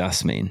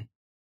success mean?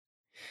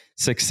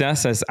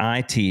 Success, as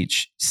I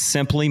teach,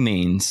 simply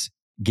means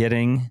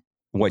getting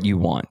what you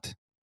want.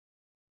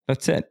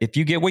 That's it. If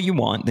you get what you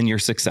want, then you're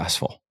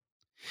successful.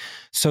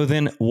 So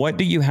then what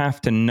do you have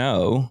to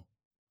know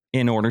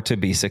in order to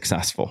be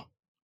successful?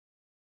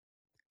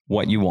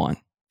 What you want.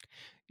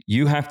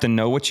 You have to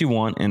know what you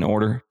want in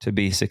order to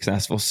be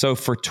successful. So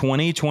for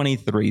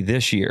 2023,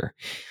 this year,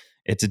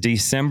 it's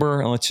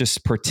December. Let's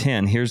just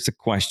pretend. Here's the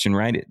question,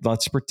 right?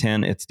 Let's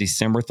pretend it's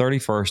December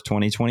 31st,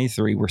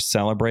 2023. We're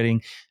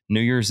celebrating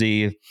New Year's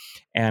Eve.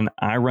 And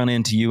I run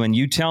into you and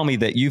you tell me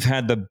that you've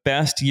had the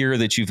best year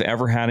that you've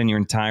ever had in your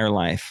entire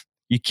life.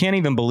 You can't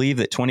even believe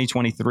that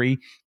 2023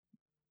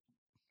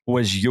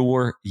 was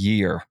your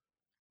year.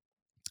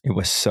 It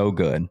was so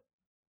good.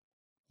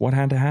 What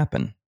had to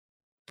happen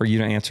for you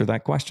to answer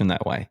that question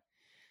that way?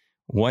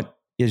 What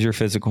is your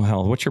physical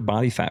health? What's your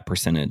body fat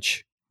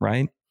percentage,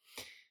 right?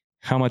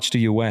 How much do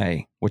you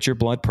weigh? What's your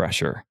blood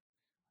pressure?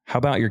 How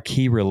about your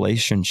key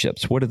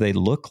relationships? What do they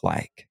look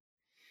like?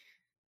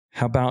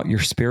 How about your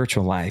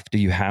spiritual life? Do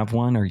you have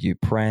one? Are you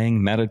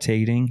praying,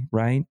 meditating,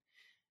 right?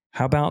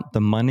 How about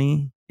the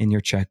money in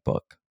your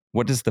checkbook?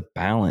 What does the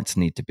balance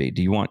need to be?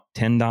 Do you want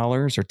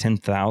 $10 or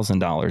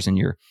 $10,000 in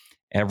your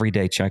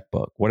everyday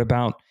checkbook? What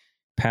about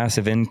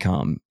passive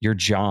income, your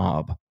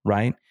job,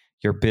 right?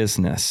 Your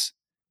business?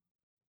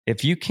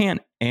 If you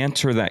can't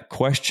answer that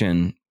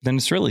question, then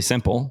it's really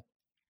simple.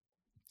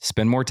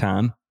 Spend more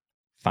time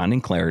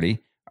finding clarity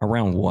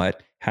around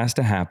what has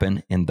to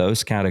happen in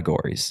those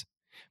categories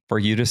for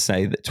you to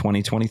say that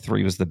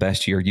 2023 was the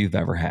best year you've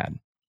ever had.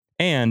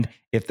 And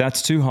if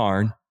that's too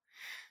hard,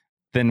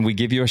 then we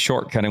give you a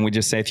shortcut and we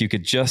just say, if you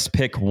could just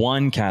pick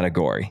one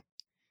category,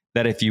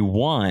 that if you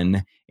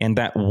won in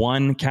that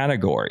one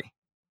category,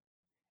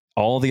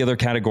 all the other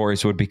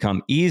categories would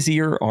become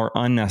easier or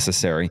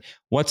unnecessary.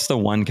 What's the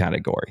one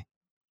category?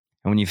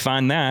 And when you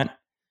find that,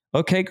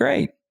 okay,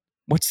 great.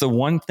 What's the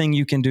one thing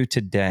you can do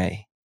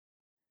today,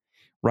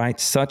 right?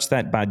 Such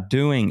that by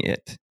doing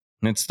it,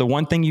 and it's the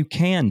one thing you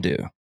can do,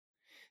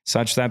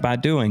 such that by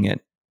doing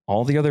it,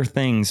 all the other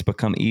things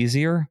become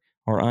easier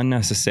or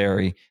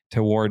unnecessary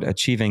toward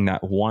achieving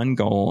that one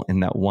goal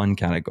in that one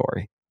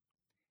category.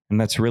 And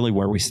that's really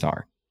where we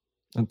start.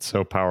 That's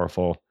so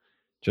powerful.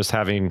 Just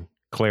having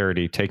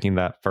clarity, taking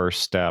that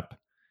first step.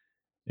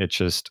 It's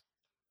just,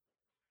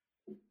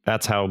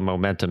 that's how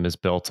momentum is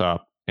built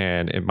up.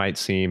 And it might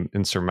seem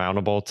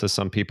insurmountable to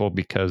some people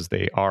because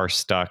they are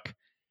stuck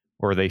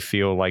or they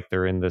feel like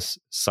they're in this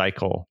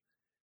cycle.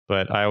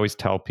 But I always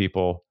tell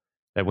people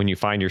that when you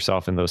find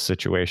yourself in those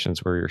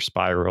situations where you're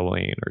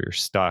spiraling or you're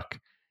stuck,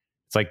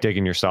 it's like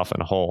digging yourself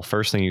in a hole.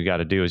 First thing you got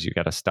to do is you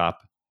got to stop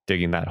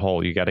digging that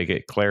hole. You got to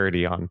get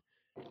clarity on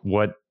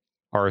what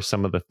are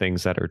some of the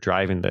things that are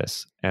driving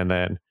this. And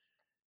then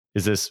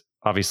this is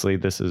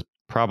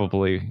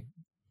probably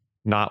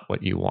not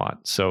what you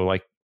want. So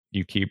like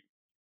you keep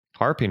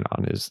harping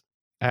on is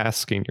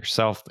asking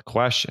yourself the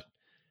question,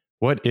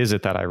 what is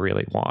it that I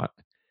really want?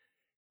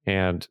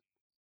 And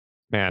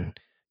man,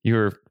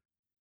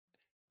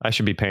 I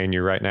should be paying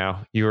you right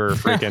now. You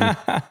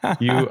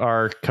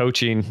are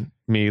coaching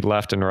me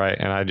left and right.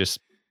 And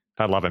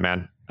I love it,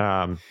 man.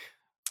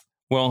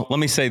 Well, let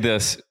me say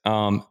this.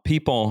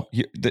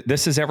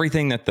 This is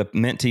everything that the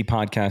Mentee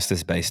podcast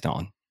is based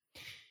on.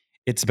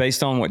 It's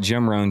based on what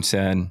Jim Rohn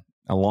said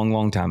a long,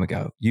 long time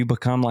ago. You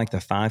become like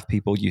the 5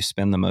 people you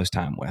spend the most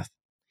time with.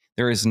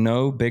 There is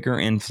no bigger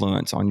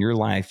influence on your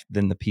life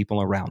than the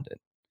people around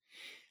it.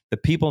 The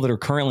people that are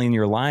currently in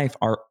your life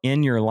are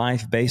in your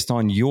life based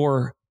on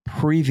your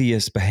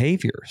previous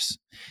behaviors,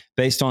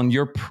 based on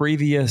your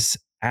previous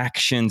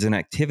actions and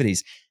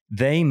activities.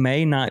 They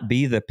may not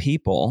be the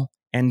people,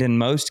 and in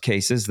most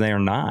cases, they are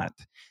not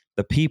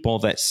the people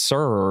that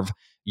serve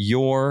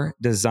your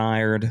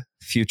desired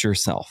future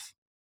self.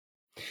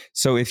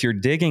 So if you're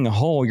digging a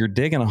hole, you're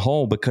digging a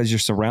hole because you're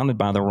surrounded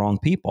by the wrong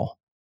people,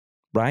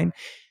 right?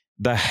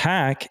 The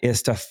hack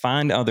is to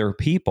find other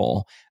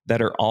people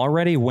that are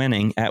already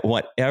winning at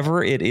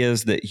whatever it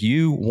is that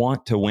you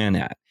want to win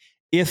at.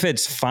 If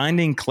it's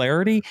finding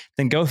clarity,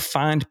 then go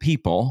find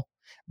people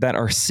that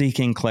are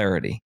seeking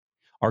clarity,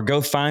 or go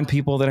find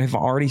people that have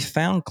already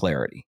found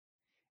clarity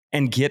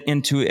and get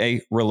into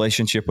a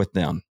relationship with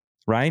them,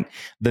 right?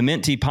 The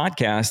Mentee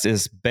podcast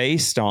is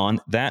based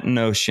on that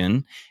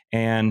notion,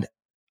 and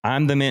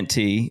I'm the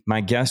mentee,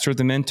 my guests are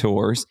the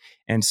mentors.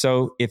 And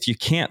so if you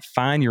can't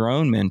find your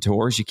own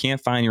mentors, you can't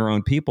find your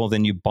own people,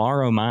 then you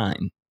borrow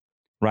mine,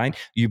 right?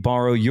 You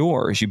borrow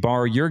yours, you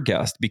borrow your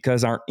guest,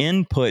 because our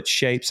input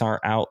shapes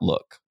our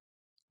outlook,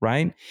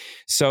 right?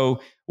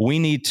 So we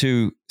need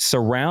to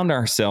surround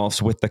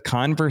ourselves with the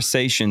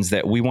conversations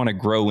that we want to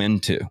grow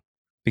into,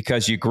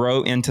 because you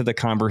grow into the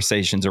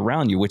conversations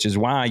around you, which is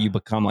why you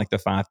become like the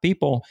 5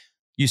 people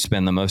you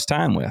spend the most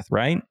time with,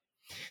 right?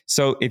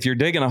 So if you're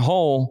digging a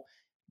hole,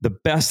 the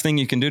best thing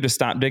you can do to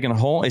stop digging a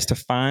hole is to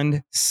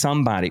find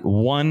somebody,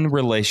 one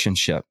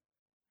relationship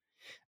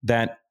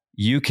that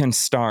you can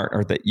start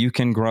or that you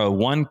can grow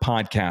one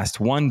podcast,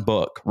 one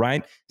book,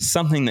 right?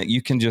 Something that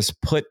you can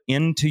just put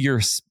into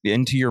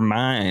your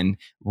mind,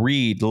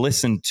 read,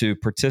 listen to,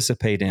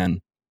 participate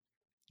in.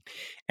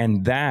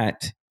 And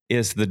that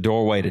is the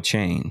doorway to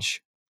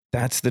change.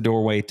 That's the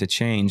doorway to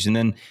change. And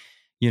then,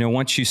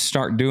 once you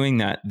start doing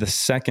that, the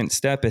second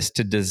step is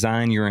to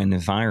design your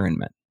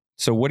environment.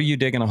 So what are you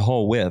digging a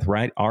hole with,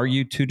 right? Are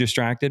you too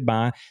distracted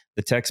by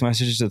the text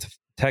messages,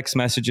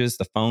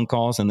 the phone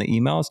calls, and the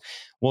emails?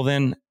 Well,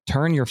 then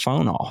turn your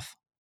phone off,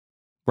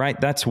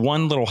 right? That's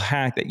one little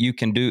hack that you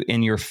can do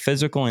in your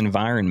physical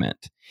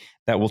environment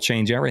that will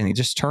change everything.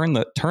 Just turn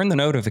the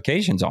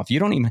notifications off.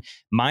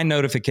 My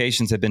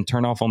notifications have been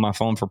turned off on my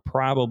phone for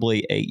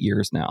probably 8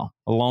 years now,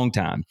 a long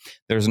time.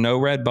 There's no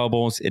red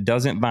bubbles. It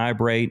doesn't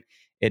vibrate.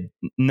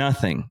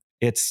 Nothing.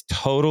 It's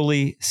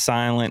totally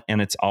silent,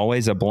 and it's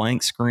always a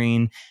blank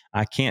screen.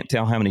 I can't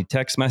tell how many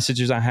text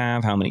messages I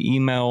have, how many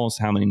emails,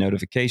 how many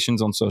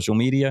notifications on social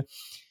media.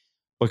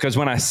 Because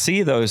when I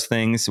see those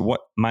things,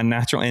 what my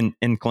natural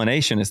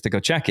inclination is to go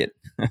check it.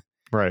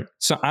 Right.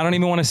 So I don't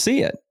even want to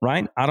see it,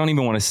 right? I don't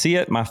even want to see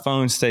it. My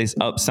phone stays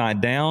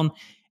upside down,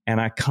 and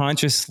I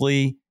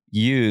consciously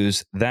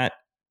use that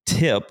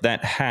tip,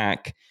 that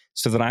hack,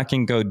 so that I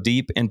can go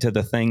deep into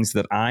the things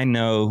that I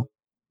know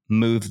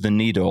move the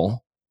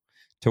needle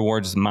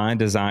towards my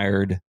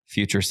desired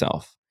future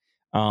self.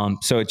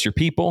 So it's your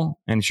people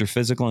and it's your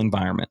physical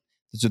environment.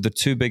 Those are the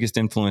two biggest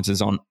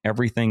influences on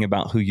everything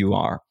about who you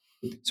are.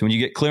 So when you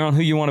get clear on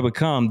who you want to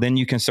become, then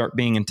you can start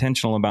being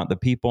intentional about the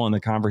people and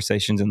the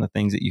conversations and the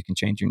things that you can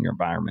change in your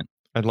environment.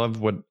 I love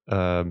what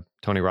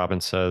Tony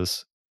Robbins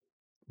says.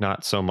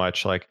 Not so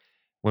much like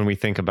when we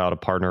think about a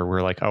partner,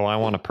 we're like, oh, I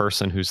want a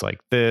person who's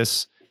like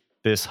this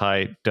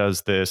height,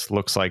 does this,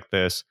 looks like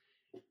this.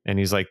 And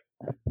he's like,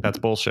 that's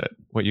bullshit.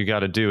 What you got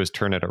to do is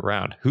turn it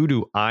around. Who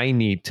do I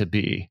need to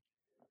be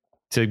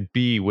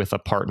with a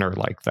partner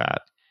like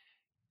that?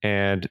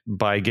 And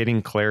by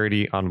getting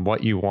clarity on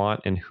what you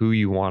want and who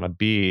you want to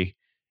be,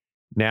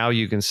 now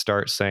you can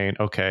start saying,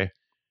 okay,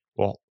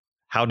 well,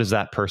 how does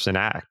that person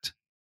act?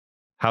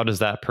 How does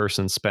that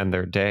person spend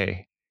their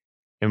day?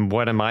 And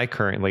what am I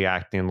currently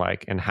acting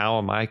like? And how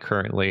am I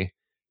currently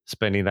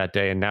spending that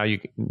day? And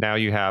now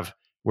you have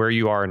where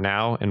you are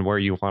now and where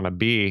you want to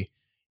be.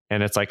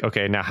 And it's like,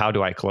 okay, now how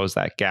do I close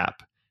that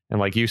gap? And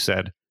like you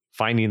said,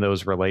 finding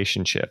those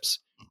relationships,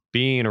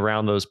 being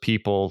around those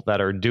people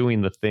that are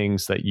doing the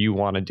things that you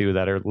want to do,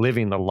 that are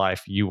living the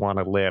life you want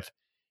to live,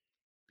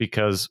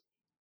 because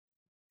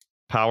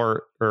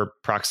power or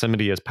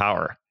proximity is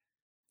power.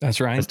 That's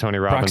right. As Tony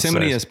Robbins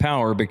Proximity says. is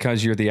power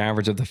because you're the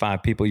average of the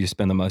 5 people you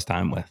spend the most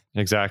time with.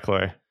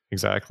 Exactly.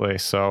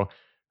 So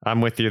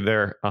I'm with you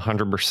there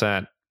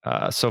 100%.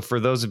 So for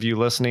those of you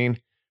listening,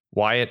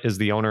 Wyatt is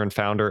the owner and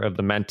founder of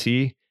the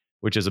Mentee,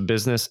 which is a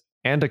business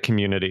and a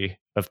community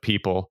of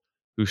people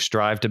who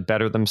strive to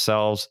better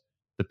themselves,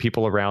 the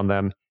people around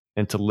them,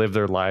 and to live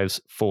their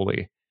lives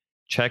fully.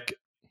 Check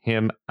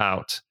him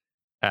out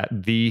at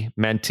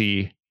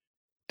thementee.com.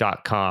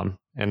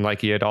 And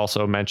like he had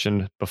also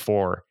mentioned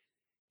before,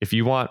 if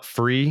you want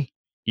free,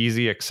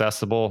 easy,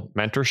 accessible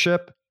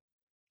mentorship,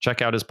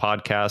 check out his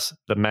podcast,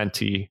 the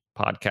Mentee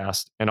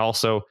podcast. And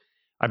also,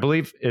 I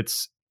believe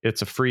it's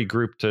a free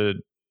group to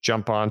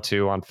jump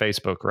onto on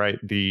Facebook, right?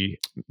 The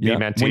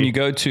Mentee. When you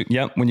go to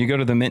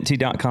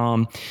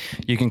thementee.com,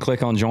 you can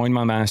click on join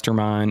my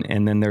mastermind,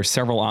 and then there's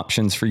several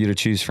options for you to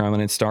choose from.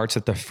 And it starts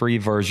at the free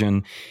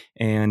version,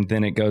 and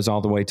then it goes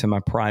all the way to my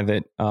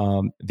private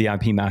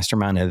VIP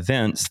mastermind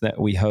events that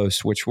we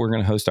host, which we're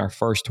going to host our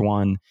first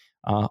one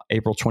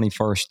April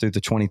 21st through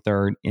the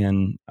 23rd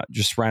in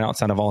just right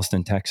outside of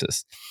Austin,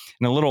 Texas.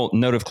 And a little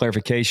note of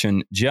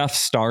clarification,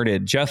 Jeff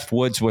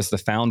Woods was the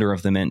founder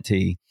of the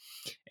Mentee,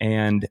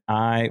 and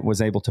I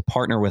was able to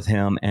partner with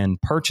him and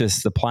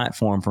purchase the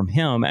platform from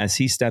him as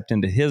he stepped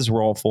into his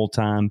role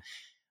full-time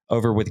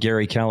over with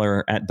Gary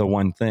Keller at The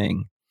One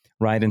Thing,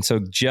 right? And so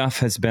Jeff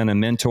has been a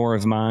mentor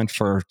of mine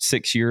for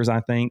 6 years,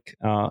 I think,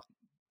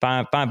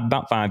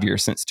 about 5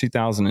 years, since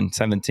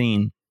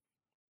 2017.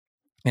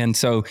 And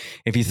so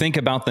if you think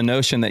about the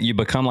notion that you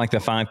become like the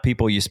 5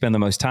 people you spend the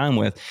most time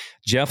with,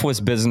 Jeff was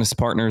business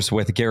partners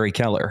with Gary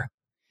Keller,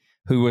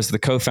 who was the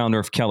co-founder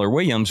of Keller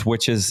Williams,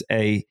 which is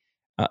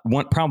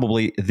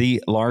probably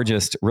the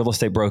largest real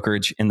estate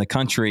brokerage in the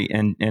country.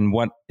 And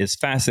what is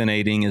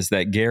fascinating is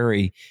that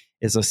Gary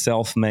is a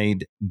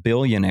self-made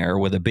billionaire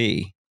with a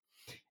B.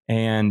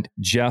 And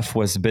Jeff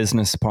was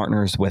business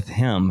partners with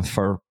him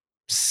for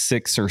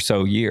 6 or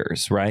so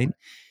years, right?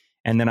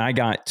 And then I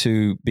got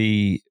to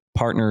be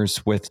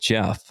partners with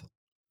Jeff.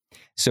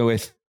 So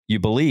if you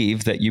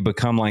believe that you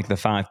become like the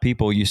 5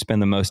 people you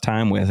spend the most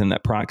time with, and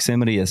that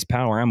proximity is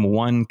power, I'm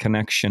one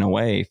connection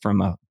away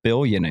from a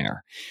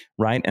billionaire,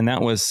 right? And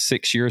that was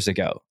 6 years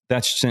ago.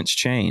 That's since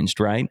changed,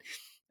 right?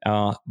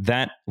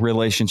 That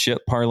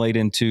relationship parlayed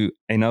into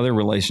another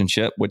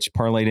relationship, which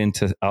parlayed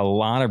into a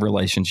lot of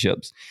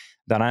relationships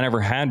that I never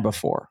had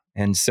before.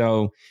 And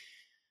so,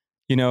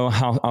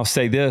 I'll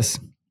say this.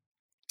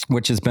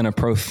 which has been a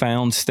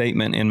profound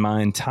statement in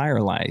my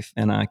entire life.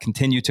 And I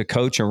continue to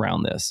coach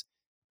around this.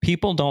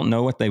 People don't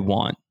know what they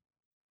want.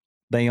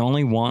 They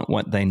only want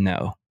what they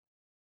know.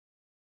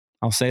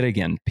 I'll say it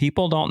again.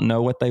 People don't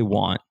know what they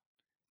want.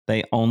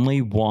 They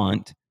only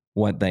want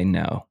what they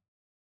know.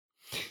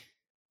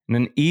 And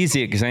an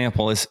easy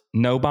example is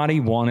nobody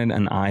wanted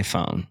an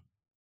iPhone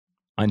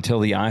until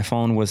the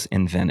iPhone was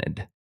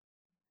invented.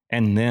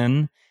 And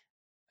then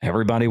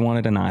everybody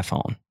wanted an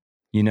iPhone.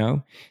 You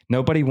know,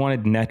 nobody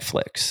wanted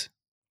Netflix.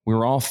 We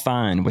were all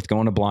fine with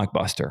going to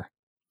Blockbuster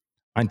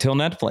until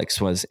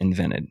Netflix was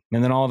invented.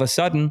 And then all of a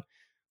sudden,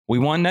 we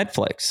want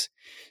Netflix.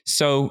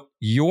 So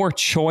your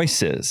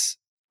choices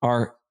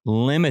are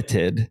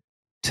limited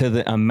to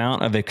the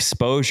amount of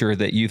exposure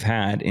that you've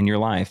had in your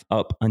life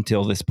up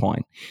until this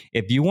point.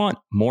 If you want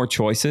more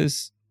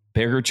choices,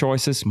 bigger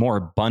choices, more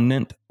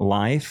abundant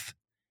life,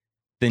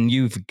 then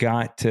you've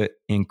got to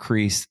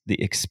increase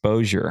the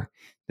exposure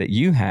that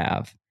you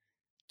have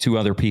to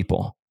other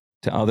people,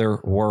 to other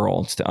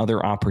worlds, to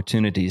other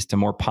opportunities, to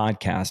more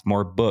podcasts,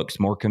 more books,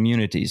 more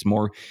communities,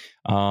 more,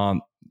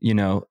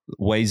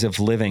 ways of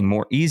living,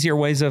 more easier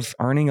ways of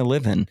earning a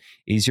living,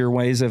 easier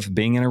ways of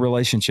being in a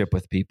relationship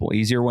with people,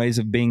 easier ways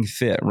of being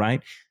fit,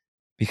 right?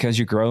 Because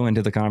you grow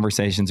into the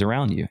conversations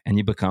around you and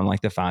you become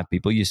like the 5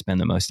 people you spend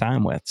the most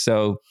time with.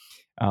 So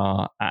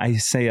I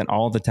say it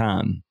all the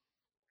time.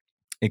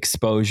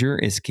 Exposure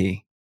is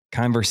key.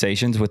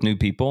 Conversations with new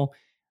people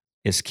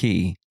is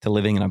key to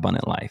living an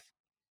abundant life.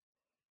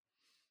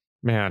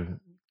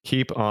 Man,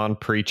 keep on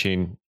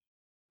preaching.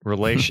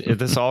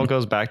 This all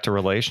goes back to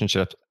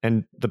relationships.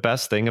 And the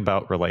best thing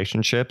about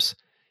relationships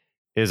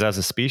is, as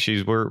a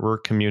species, we're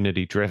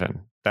community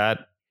driven.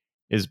 That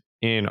is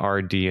in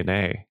our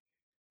DNA.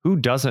 Who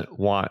doesn't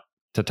want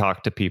to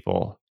talk to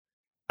people?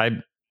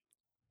 I'm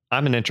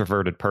an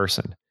introverted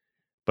person,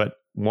 but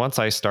once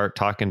I start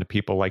talking to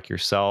people like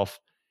yourself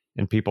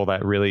and people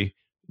that really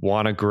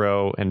want to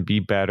grow and be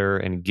better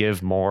and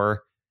give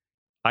more,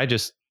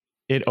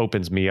 it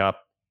opens me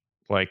up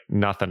like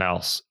nothing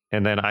else.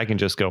 And then I can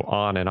just go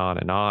on and on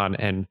and on,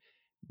 and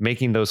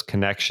making those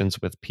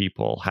connections with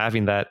people,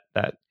 having that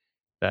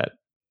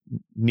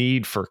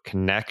need for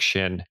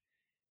connection.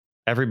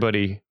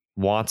 Everybody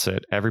wants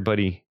it.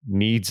 Everybody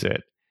needs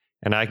it.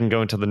 And I can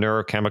go into the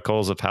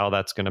neurochemicals of how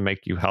that's going to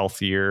make you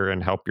healthier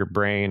and help your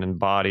brain and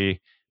body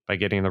by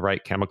getting the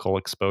right chemical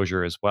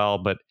exposure as well.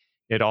 But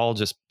it all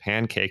just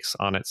pancakes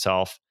on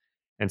itself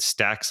and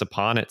stacks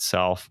upon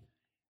itself.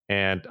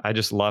 And I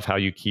just love how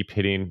you keep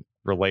hitting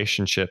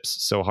relationships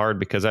so hard,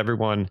 because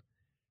everyone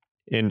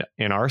in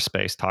our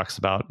space talks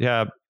about,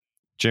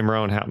 Jim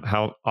Rohn,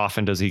 how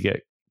often does he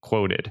get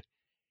quoted?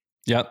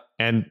 Yep.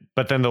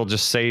 But then they'll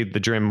just say the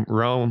Jim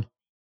Rohn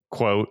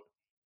quote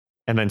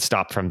and then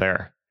stop from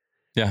there.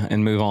 Yeah,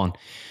 and move on.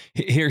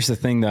 Here's the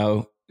thing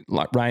though,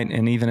 right?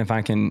 And even if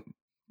I can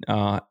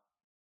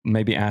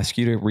maybe ask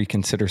you to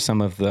reconsider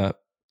some of the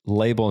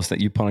labels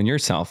that you put on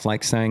yourself,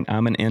 like saying,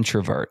 I'm an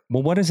introvert.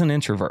 Well, what is an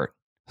introvert?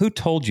 Who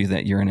told you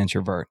that you're an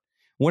introvert?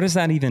 What does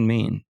that even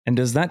mean? And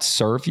does that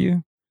serve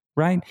you?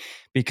 Right?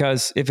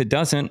 Because if it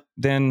doesn't,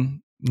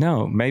 then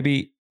no,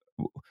 maybe.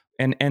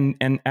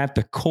 And at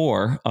the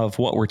core of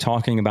what we're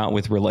talking about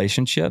with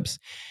relationships,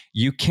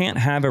 you can't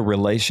have a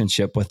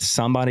relationship with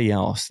somebody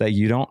else that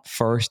you don't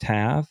first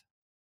have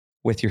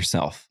with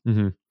yourself.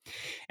 Mm-hmm.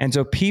 And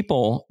so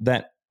people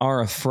that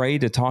are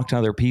afraid to talk to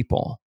other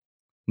people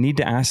need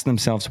to ask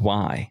themselves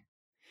why.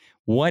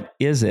 What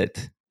is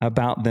it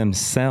about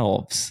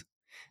themselves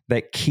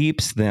that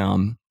keeps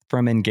them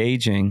from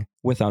engaging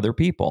with other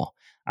people?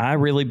 I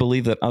really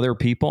believe that other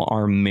people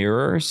are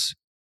mirrors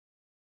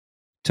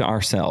to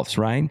ourselves,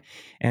 right?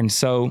 And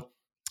so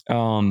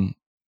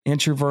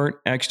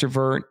introvert,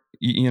 extrovert,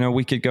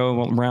 we could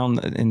go around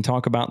and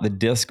talk about the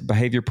DISC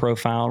behavior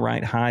profile,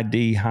 right? High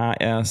D, high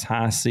S,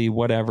 high C,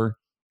 whatever.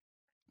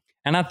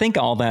 And I think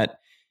all that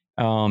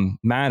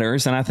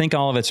matters, and I think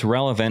all of it's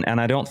relevant,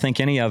 and I don't think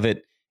any of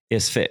it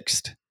is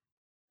fixed.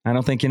 I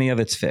don't think any of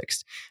it's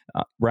fixed,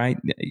 right?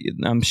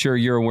 I'm sure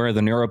you're aware of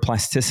the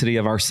neuroplasticity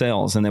of our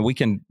cells, and that we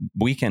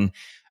can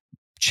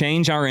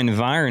change our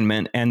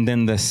environment, and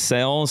then the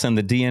cells and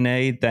the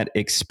DNA that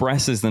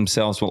expresses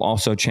themselves will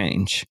also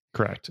change.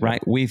 Correct.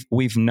 Right?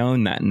 We've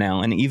known that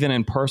now. And even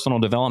in personal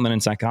development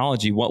and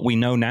psychology, what we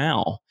know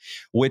now,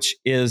 which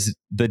is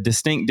the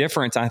distinct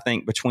difference, I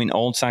think, between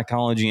old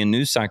psychology and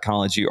new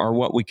psychology, or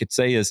what we could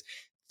say is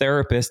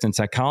therapists and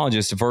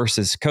psychologists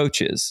versus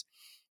coaches.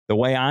 The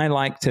way I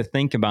like to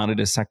think about it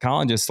is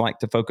psychologists like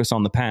to focus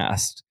on the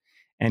past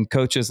and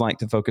coaches like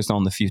to focus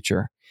on the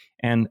future.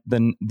 And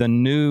the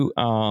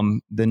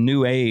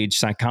new age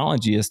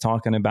psychology is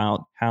talking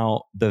about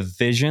how the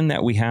vision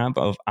that we have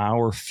of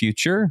our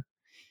future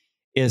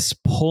is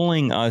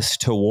pulling us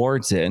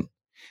towards it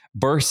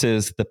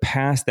versus the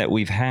past that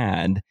we've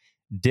had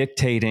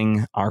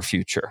dictating our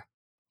future,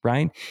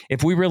 right?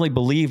 If we really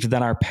believed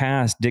that our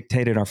past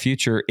dictated our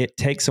future, it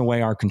takes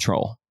away our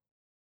control.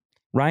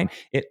 right?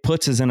 It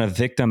puts us in a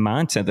victim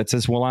mindset that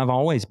says, well, I've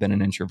always been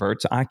an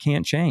introvert, so I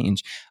can't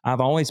change.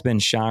 I've always been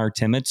shy or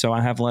timid, so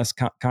I have less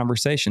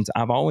conversations.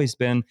 I've always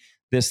been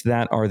this,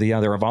 that, or the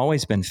other. I've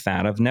always been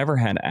fat. I've never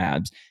had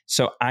abs,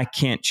 so I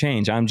can't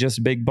change. I'm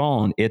just big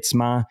bone. It's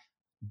my,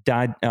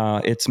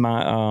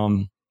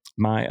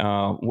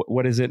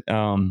 what is it?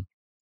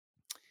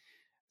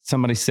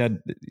 Somebody said,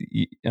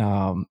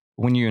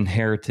 when you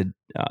inherited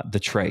the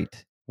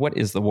trait, what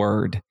is the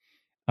word?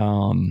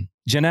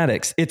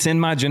 Genetics. It's in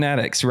my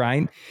genetics,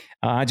 right?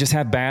 I just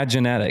have bad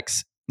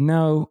genetics.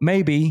 No,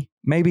 maybe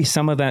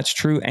some of that's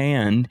true.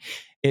 And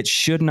it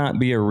should not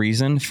be a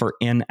reason for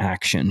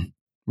inaction,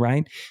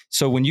 right?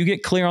 So when you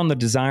get clear on the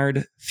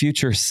desired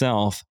future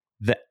self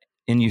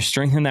and you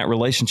strengthen that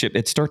relationship,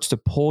 it starts to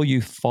pull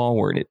you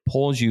forward. It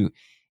pulls you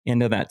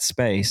into that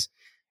space.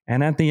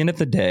 And at the end of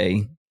the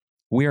day,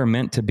 we are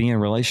meant to be in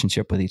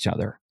relationship with each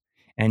other.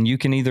 And you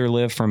can either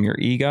live from your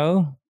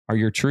ego or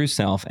your true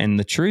self. And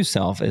the true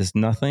self is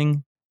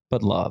nothing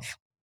but love.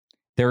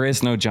 There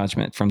is no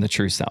judgment from the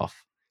true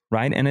self,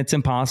 right? And it's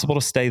impossible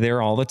to stay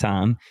there all the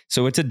time.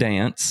 So it's a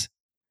dance.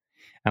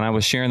 And I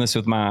was sharing this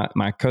with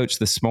my coach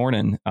this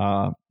morning,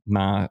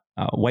 my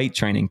weight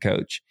training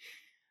coach,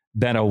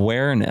 that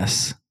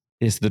awareness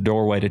is the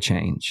doorway to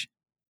change.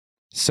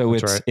 So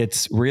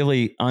it's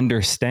really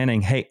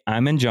understanding, hey,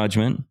 I'm in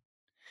judgment.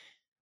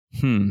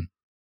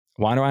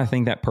 Why do I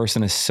think that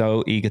person is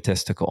so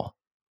egotistical?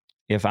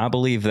 If I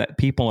believe that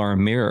people are a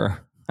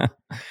mirror,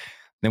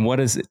 then what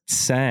is it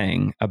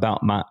saying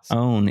about my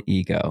own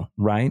ego,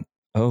 right?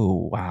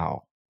 Oh,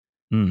 wow.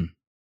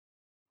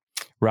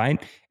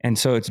 Right? And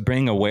so it's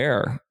being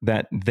aware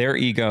that their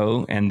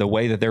ego and the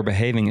way that they're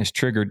behaving has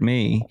triggered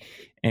me.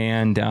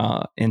 And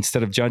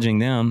instead of judging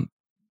them,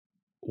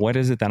 what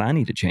is it that I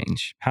need to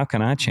change? How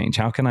can I change?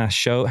 How can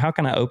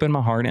I open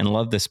my heart and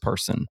love this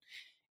person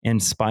in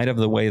spite of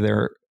the way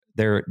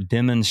they're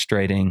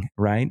demonstrating,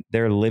 right?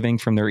 They're living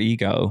from their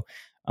ego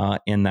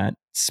in that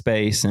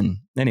space. And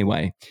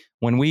anyway,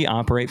 when we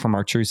operate from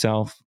our true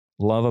self,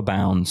 love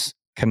abounds,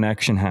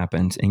 connection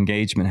happens,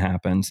 engagement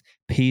happens,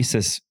 peace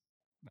is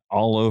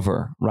all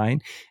over, right?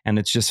 And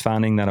it's just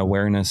finding that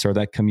awareness or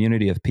that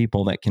community of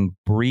people that can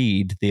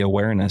breed the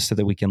awareness so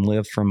that we can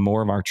live from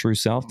more of our true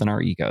self than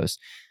our egos.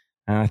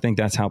 And I think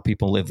that's how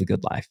people live the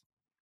good life.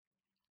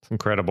 It's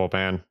incredible,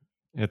 man.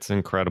 It's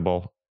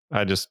incredible.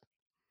 I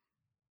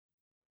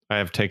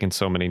have taken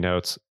so many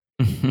notes.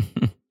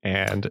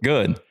 And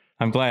good.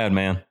 I'm glad,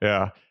 man.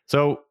 Yeah.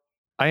 So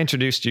I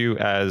introduced you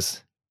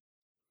as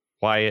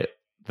Wyatt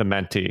the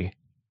Mentee.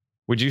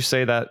 Would you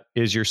say that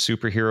is your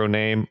superhero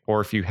name?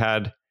 Or if you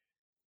had,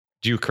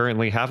 do you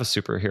currently have a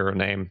superhero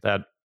name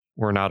that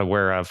we're not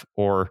aware of?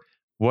 Or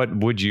what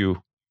would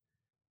you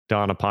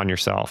don upon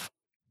yourself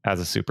as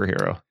a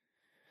superhero?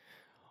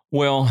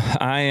 Well,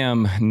 I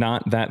am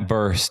not that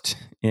versed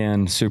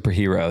in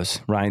superheroes,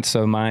 right?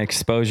 So my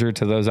exposure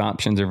to those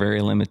options are very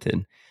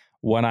limited.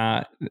 What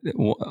I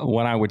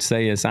would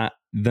say is the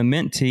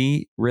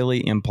Mentee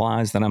really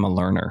implies that I'm a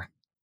learner,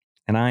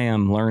 and I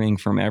am learning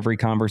from every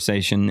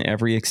conversation,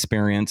 every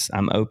experience.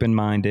 I'm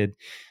open-minded.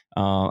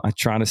 I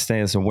try to stay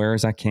as aware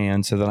as I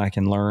can so that I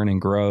can learn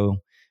and grow.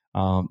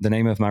 The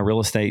name of my real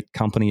estate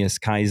company is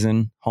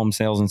Kaizen Home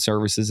Sales and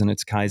Services, and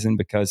it's Kaizen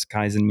because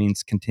Kaizen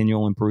means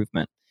continual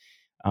improvement.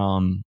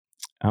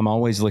 I'm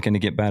always looking to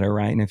get better,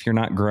 right? And if you're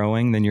not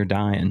growing, then you're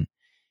dying.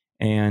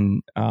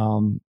 And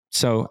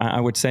so I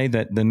would say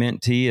that the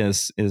Mentee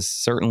is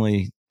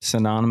certainly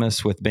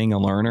synonymous with being a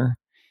learner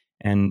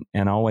and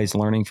always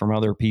learning from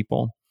other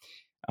people.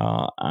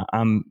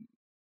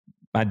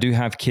 I do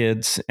have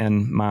kids,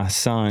 and my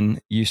son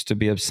used to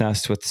be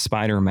obsessed with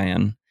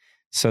Spider-Man.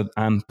 So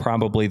I'm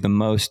probably the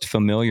most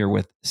familiar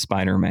with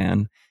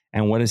Spider-Man.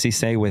 And what does he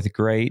say? With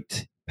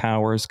great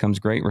powers comes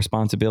great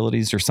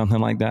responsibilities, or something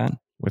like that.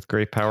 With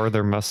great power,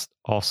 there must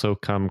also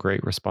come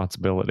great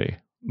responsibility.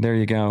 There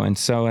you go. And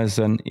so as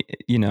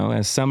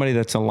somebody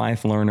that's a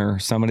life learner,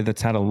 somebody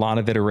that's had a lot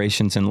of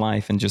iterations in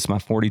life in just my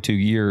 42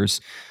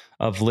 years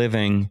of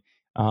living,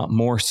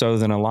 more so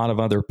than a lot of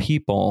other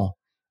people,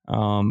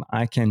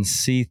 I can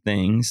see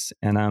things,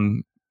 and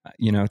I'm,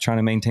 trying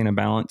to maintain a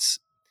balance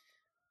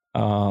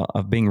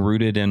of being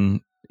rooted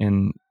in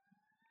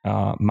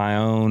my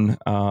own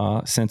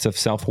sense of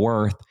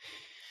self-worth.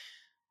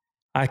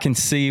 I can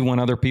see when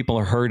other people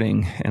are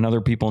hurting and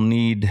other people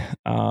need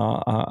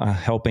a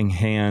helping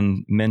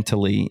hand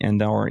mentally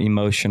and or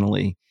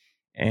emotionally.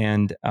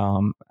 And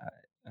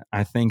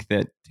I think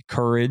that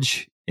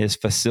courage is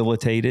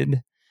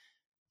facilitated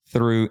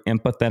through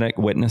empathetic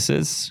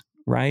witnesses,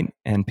 right?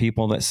 And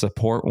people that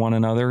support one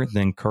another,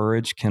 then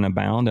courage can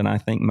abound. And I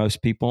think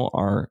most people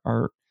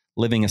are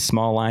living a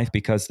small life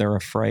because they're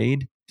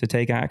afraid to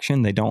take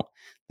action. They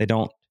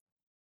don't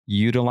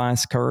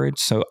utilize courage.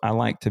 So I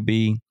like to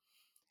be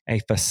a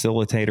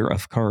facilitator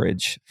of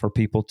courage for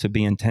people to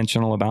be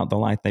intentional about the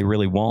life they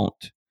really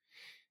want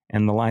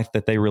and the life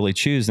that they really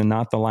choose, and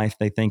not the life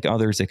they think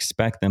others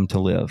expect them to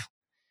live.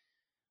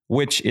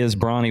 which is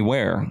Bronnie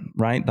Ware,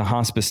 right? The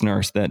hospice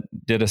nurse that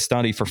did a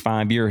study for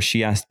 5 years.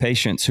 She asked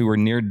patients who were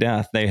near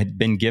death, they had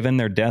been given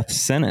their death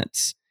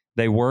sentence.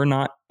 They were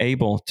not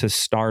able to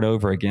start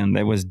over again.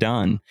 They was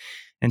done.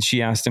 And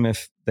she asked them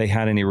if they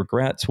had any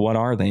regrets. What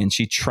are they? And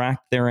she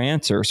tracked their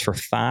answers for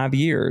 5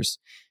 years.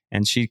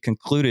 And she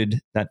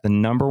concluded that the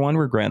number one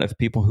regret of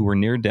people who were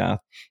near death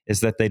is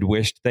that they'd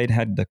wished they'd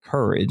had the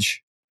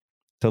courage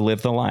to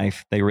live the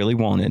life they really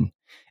wanted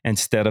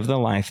instead of the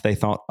life they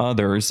thought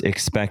others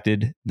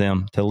expected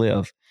them to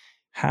live.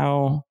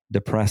 How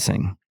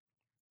depressing.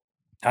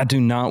 I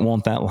do not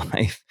want that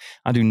life.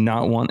 I do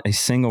not want a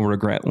single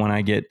regret when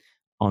I get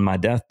on my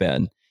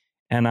deathbed.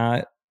 And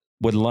I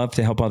would love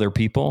to help other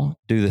people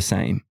do the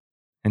same.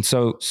 And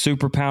so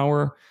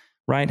superpower,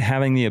 right?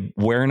 Having the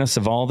awareness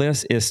of all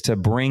this is to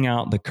bring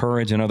out the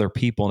courage in other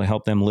people to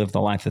help them live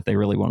the life that they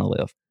really want to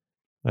live.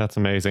 That's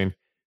amazing.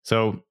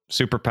 So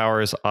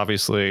superpower is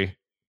obviously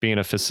being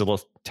a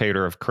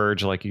facilitator of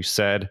courage, like you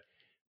said.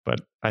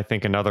 But I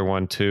think another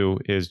one too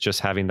is just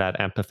having that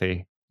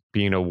empathy,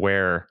 being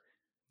aware.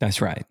 That's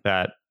right.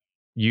 That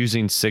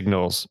using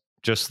signals,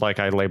 just like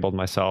I labeled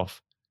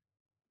myself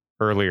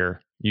earlier,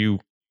 you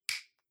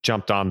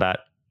jumped on that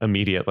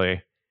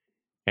immediately.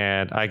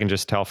 And I can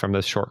just tell from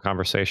this short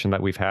conversation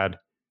that we've had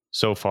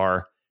so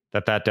far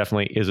that that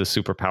definitely is a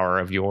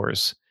superpower of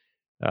yours.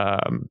 I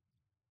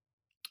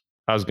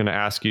was going to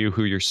ask you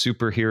who your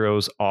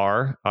superheroes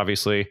are.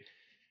 Obviously,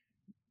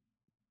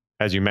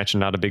 as you mentioned,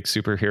 not a big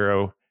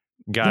superhero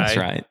guy. That's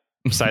right.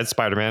 Besides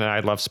Spider-Man, and I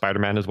love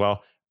Spider-Man as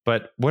well.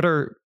 But what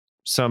are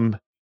some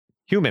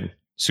human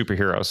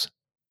superheroes?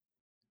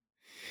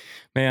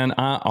 Man,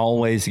 I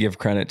always give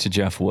credit to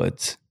Jeff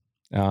Woods.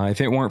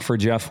 If it weren't for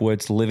Jeff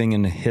Woods living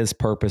in his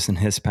purpose and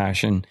his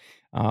passion,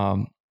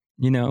 who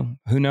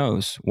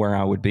knows where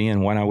I would be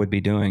and what I would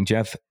be doing.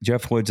 Jeff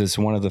Woods is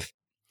one of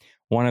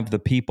the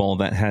people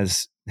that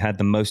has had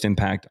the most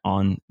impact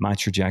on my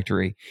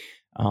trajectory,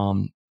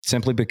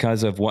 simply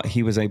because of what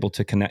he was able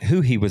to connect,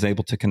 who he was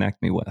able to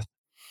connect me with,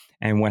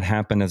 and what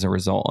happened as a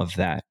result of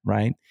that.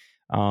 Right?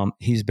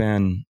 He's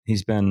been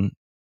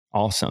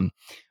awesome.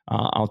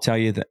 I'll tell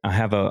you that I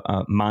have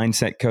a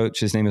mindset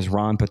coach. His name is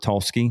Ron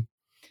Patulski.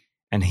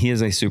 And he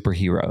is a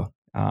superhero.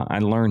 I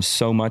learned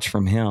so much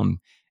from him,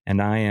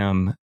 and I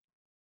am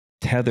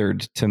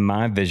tethered to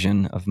my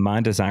vision of my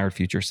desired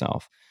future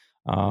self,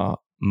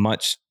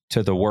 much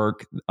to the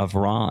work of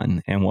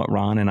Ron and what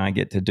Ron and I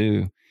get to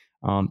do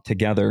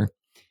together.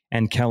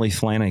 And Kelly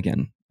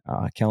Flanagan.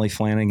 Kelly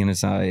Flanagan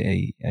is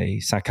a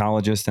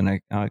psychologist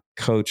and a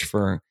coach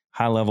for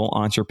high-level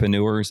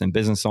entrepreneurs and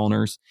business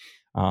owners.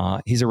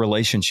 He's a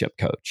relationship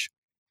coach.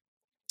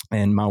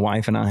 And my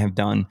wife and I have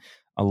done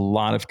a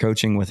lot of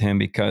coaching with him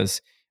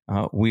because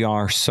we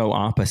are so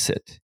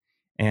opposite,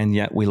 and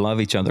yet we love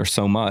each other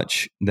so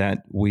much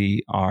that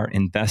we are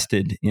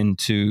invested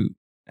into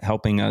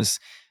helping us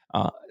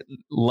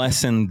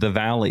lessen the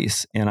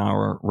valleys in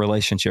our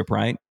relationship,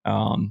 right?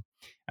 And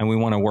we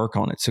want to work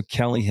on it. So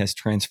Kelly has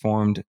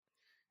transformed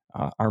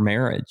our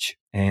marriage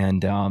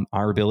and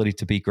our ability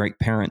to be great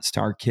parents to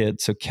our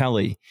kids. So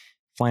Kelly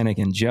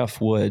Flanagan, Jeff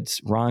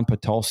Woods, Ron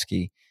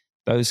Patulski,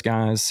 those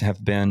guys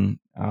have been...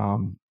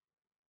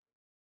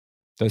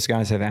 those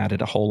guys have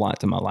added a whole lot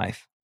to my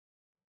life.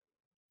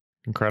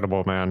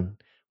 Incredible, man.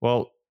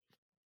 Well,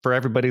 for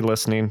everybody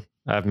listening,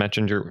 I've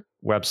mentioned your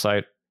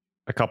website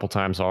a couple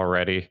times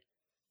already.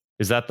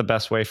 Is that the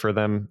best way for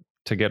them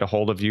to get a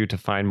hold of you, to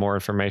find more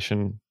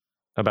information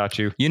about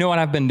you? You know what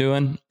I've been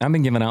doing? I've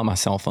been giving out my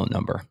cell phone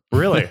number.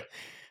 Really?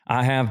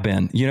 I have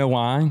been. You know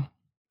why?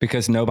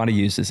 Because nobody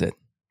uses it.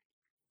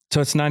 So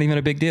it's not even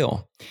a big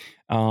deal.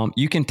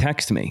 You can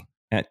text me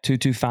at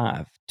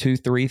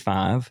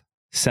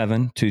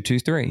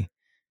 225-235-7223.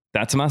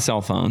 That's my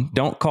cell phone.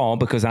 Don't call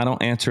because I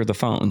don't answer the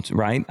phones,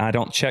 right? I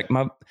don't check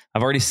I've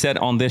already said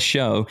on this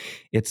show,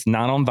 it's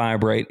not on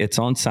vibrate, it's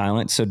on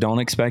silent. So don't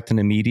expect an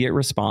immediate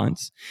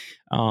response.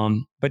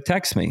 But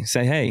text me,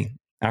 say, hey,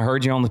 I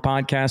heard you on the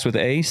podcast with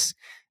Ace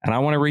and I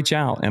want to reach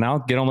out, and I'll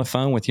get on the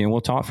phone with you and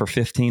we'll talk for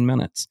 15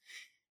 minutes.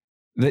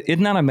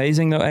 Isn't that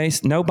amazing though,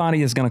 Ace?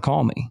 Nobody is going to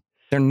call me.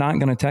 They're not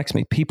going to text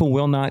me. People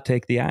will not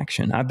take the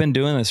action. I've been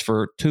doing this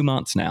for 2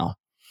 months now.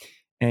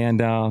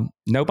 And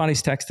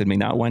nobody's texted me,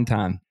 not one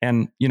time.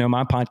 And,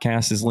 my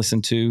podcast is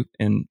listened to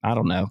in, I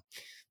don't know,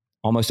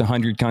 almost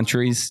 100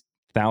 countries,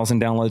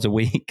 1,000 downloads a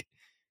week.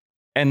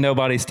 And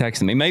nobody's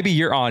texting me. Maybe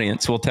your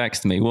audience will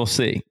text me. We'll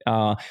see.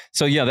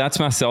 So yeah, that's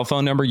my cell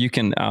phone number. You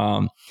can,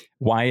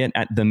 Wyatt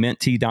at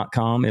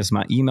thementee.com is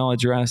my email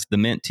address.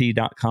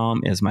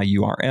 Thementee.com is my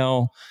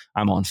URL.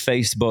 I'm on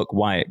Facebook,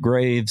 Wyatt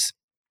Graves.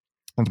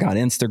 I've got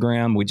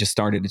Instagram. We just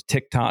started a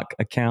TikTok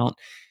account.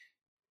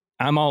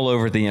 I'm all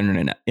over the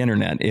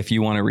internet. If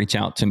you want to reach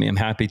out to me, I'm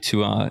happy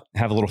to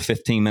have a little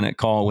 15-minute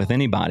call with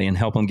anybody and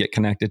help them get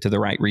connected to the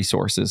right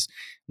resources,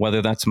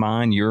 whether that's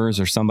mine, yours,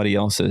 or somebody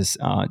else's,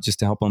 just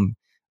to help them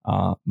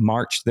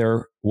march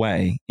their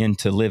way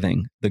into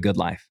living the good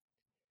life.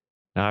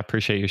 I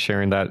appreciate you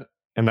sharing that.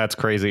 And that's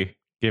crazy,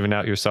 giving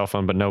out your cell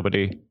phone, but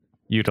nobody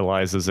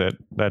utilizes it.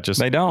 That just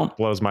they don't.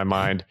 blows my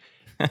mind.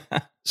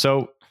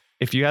 So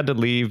if you had to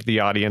leave the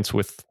audience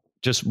with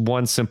just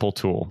one simple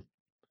tool,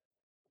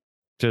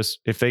 just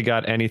if they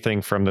got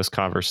anything from this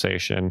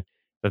conversation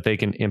that they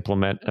can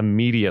implement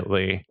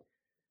immediately,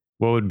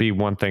 what would be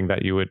one thing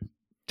that you would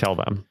tell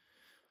them?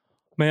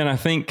 Man, I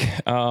think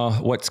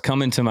what's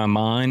coming to my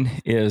mind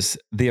is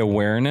the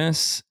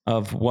awareness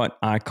of what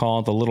I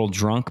call the little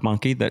drunk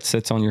monkey that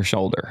sits on your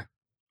shoulder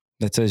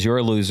that says, you're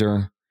a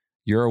loser,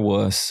 you're a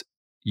wuss,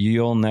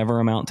 you'll never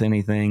amount to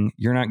anything,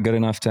 you're not good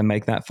enough to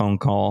make that phone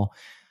call.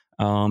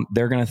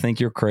 They're going to think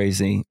you're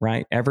crazy,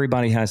 right?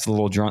 Everybody has the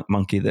little drunk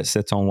monkey that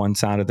sits on one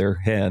side of their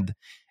head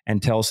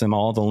and tells them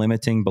all the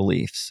limiting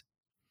beliefs.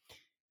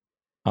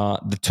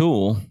 The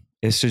tool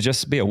is to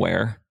just be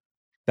aware.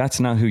 That's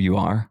not who you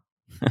are.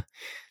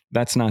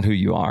 That's not who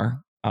you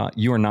are.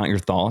 You are not your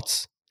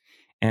thoughts.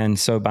 And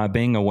so by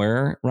being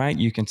aware, right,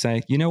 you can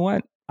say, you know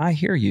what? I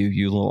hear you,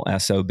 you little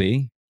SOB.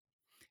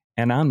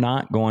 And I'm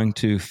not going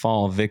to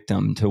fall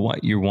victim to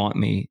what you want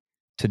me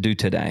to do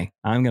today.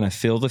 I'm going to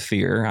feel the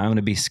fear. I'm going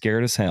to be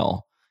scared as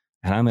hell.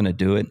 And I'm going to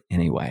do it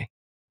anyway.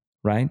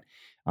 Right?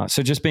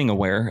 So just being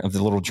aware of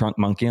the little drunk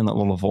monkey and that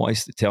little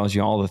voice that tells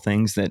you all the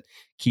things that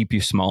keep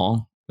you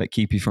small, that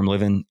keep you from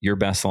living your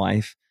best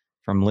life,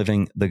 from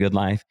living the good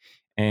life.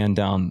 And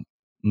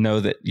know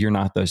that you're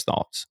not those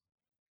thoughts.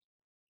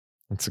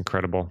 That's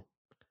incredible.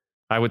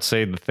 I would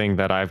say the thing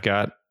that I've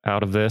got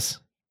out of this,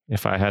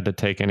 if I had to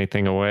take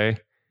anything away,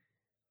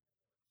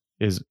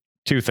 is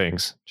two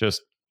things: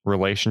 just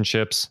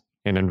relationships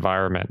and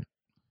environment.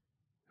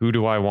 Who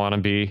do I want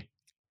to be?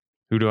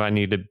 Who do I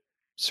need to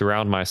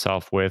surround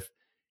myself with?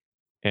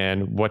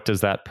 And what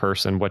does that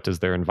person, what does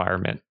their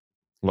environment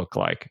look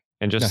like?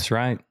 And just, that's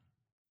right.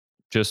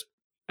 Just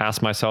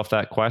ask myself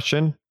that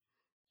question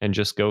and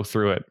just go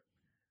through it.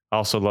 I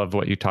also love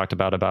what you talked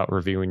about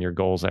reviewing your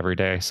goals every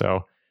day.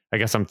 So I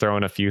guess I'm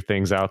throwing a few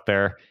things out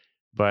there,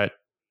 but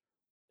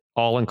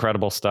all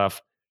incredible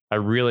stuff. I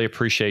really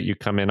appreciate you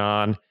coming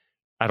on.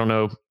 I don't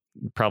know,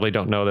 you probably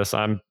don't know this.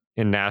 I'm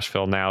in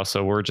Nashville now,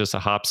 so we're just a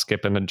hop,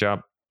 skip, and a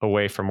jump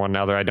away from one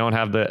another. I don't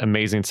have the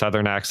amazing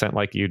Southern accent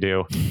like you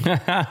do.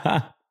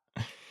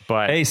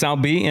 But Ace, I'll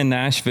be in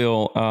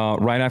Nashville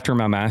right after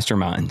my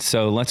mastermind.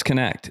 So let's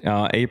connect.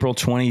 April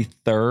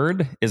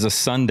 23rd is a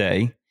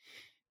Sunday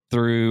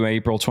through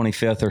April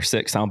 25th or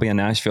 6th. I'll be in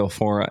Nashville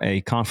for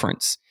a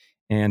conference,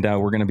 and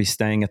we're going to be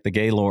staying at the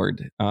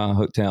Gaylord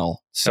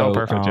Hotel. So,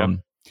 perfect,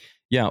 Jim.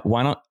 Yeah,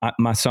 why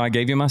not? So I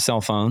gave you my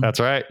cell phone. That's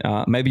right.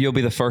 Maybe you'll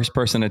be the first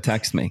person to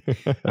text me.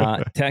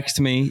 Text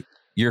me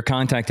your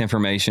contact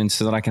information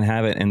so that I can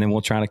have it, and then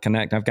we'll try to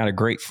connect. I've got a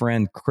great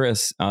friend,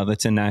 Chris,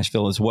 that's in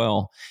Nashville as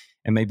well,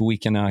 and maybe we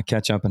can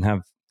catch up and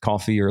have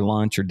coffee or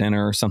lunch or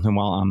dinner or something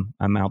while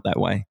I'm out that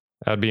way.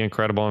 That'd be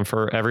incredible. And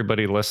for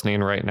everybody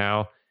listening right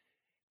now,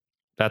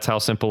 that's how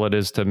simple it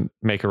is to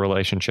make a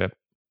relationship.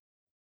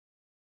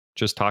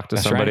 Just talk to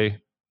somebody, right.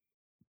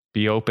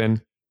 Be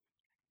open,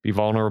 be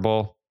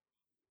vulnerable.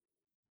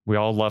 We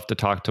all love to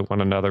talk to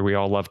one another. We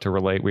all love to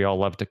relate. We all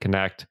love to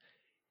connect.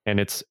 And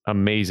it's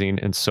amazing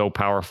and so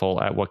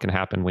powerful at what can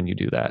happen when you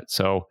do that.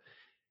 So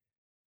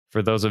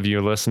for those of you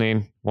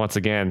listening, once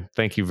again,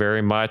 thank you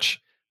very much.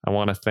 I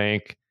want to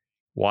thank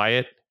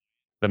Wyatt,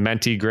 the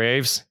Mentee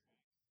Graves.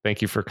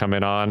 Thank you for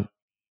coming on.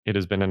 It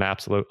has been an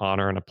absolute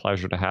honor and a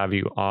pleasure to have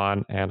you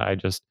on. And I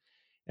just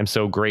am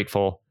so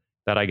grateful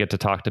that I get to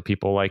talk to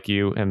people like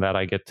you and that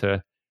I get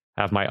to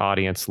have my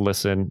audience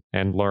listen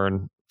and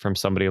learn from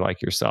somebody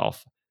like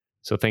yourself.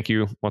 So thank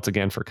you once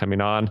again for coming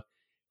on.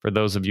 For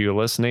those of you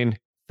listening,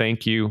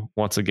 thank you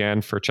once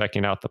again for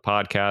checking out the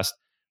podcast.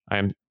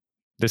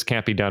 This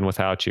can't be done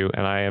without you.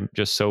 And I am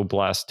just so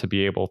blessed to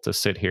be able to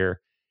sit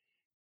here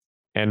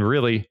and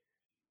really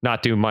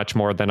not do much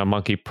more than a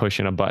monkey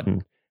pushing a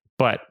button.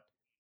 But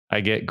I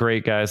get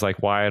great guys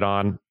like Wyatt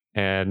on,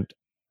 and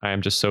I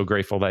am just so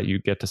grateful that you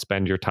get to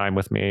spend your time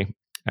with me.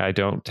 I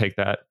don't take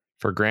that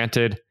for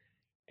granted,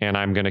 and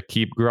I'm going to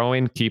keep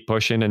growing, keep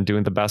pushing, and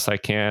doing the best I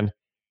can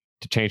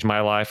to change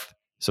my life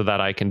so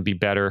that I can be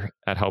better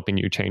at helping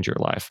you change your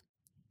life.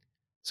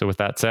 So with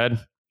that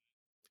said,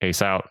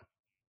 Ace out.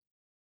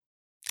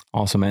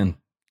 Awesome, man.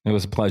 It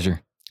was a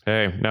pleasure.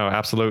 Hey, no,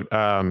 absolute.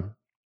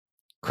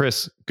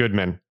 Chris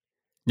Goodman.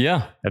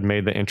 Yeah. Had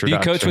made the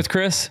introduction. Do you coach with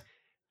Chris?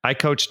 I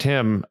coached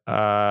him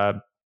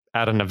at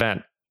an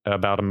event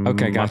about a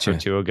month or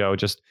two ago.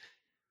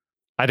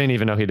 I didn't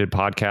even know he did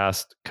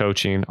podcast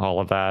coaching, all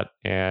of that.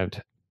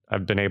 And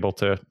I've been able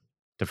to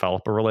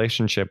develop a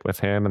relationship with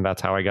him. And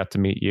that's how I got to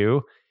meet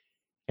you.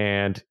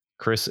 And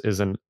Chris is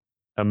an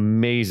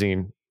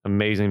amazing,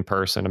 amazing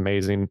person,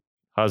 amazing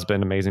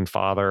husband, amazing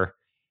father.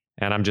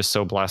 And I'm just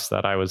so blessed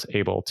that I was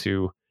able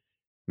to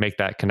make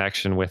that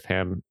connection with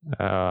him.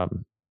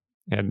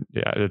 And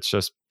yeah, it's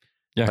just,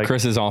 yeah, like,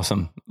 Chris is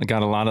awesome. I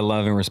got a lot of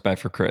love and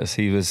respect for Chris.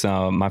 He was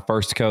my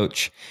first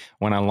coach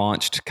when I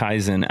launched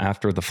Kaizen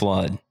after the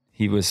flood.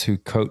 He was who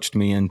coached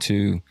me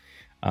into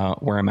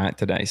where I'm at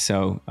today.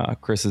 So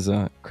Chris is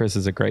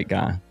a great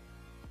guy.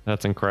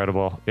 That's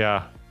incredible.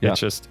 Yeah. It's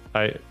just,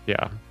 I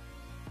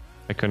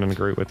couldn't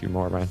agree with you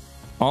more, man.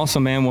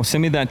 Awesome, man. Well,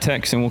 send me that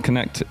text and we'll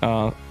connect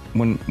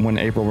when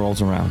April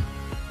rolls around.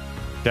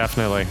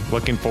 Definitely.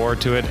 Looking forward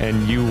to it,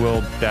 and you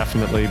will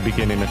definitely be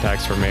getting a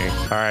text from me.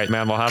 All right,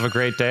 man. Well, have a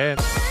great day.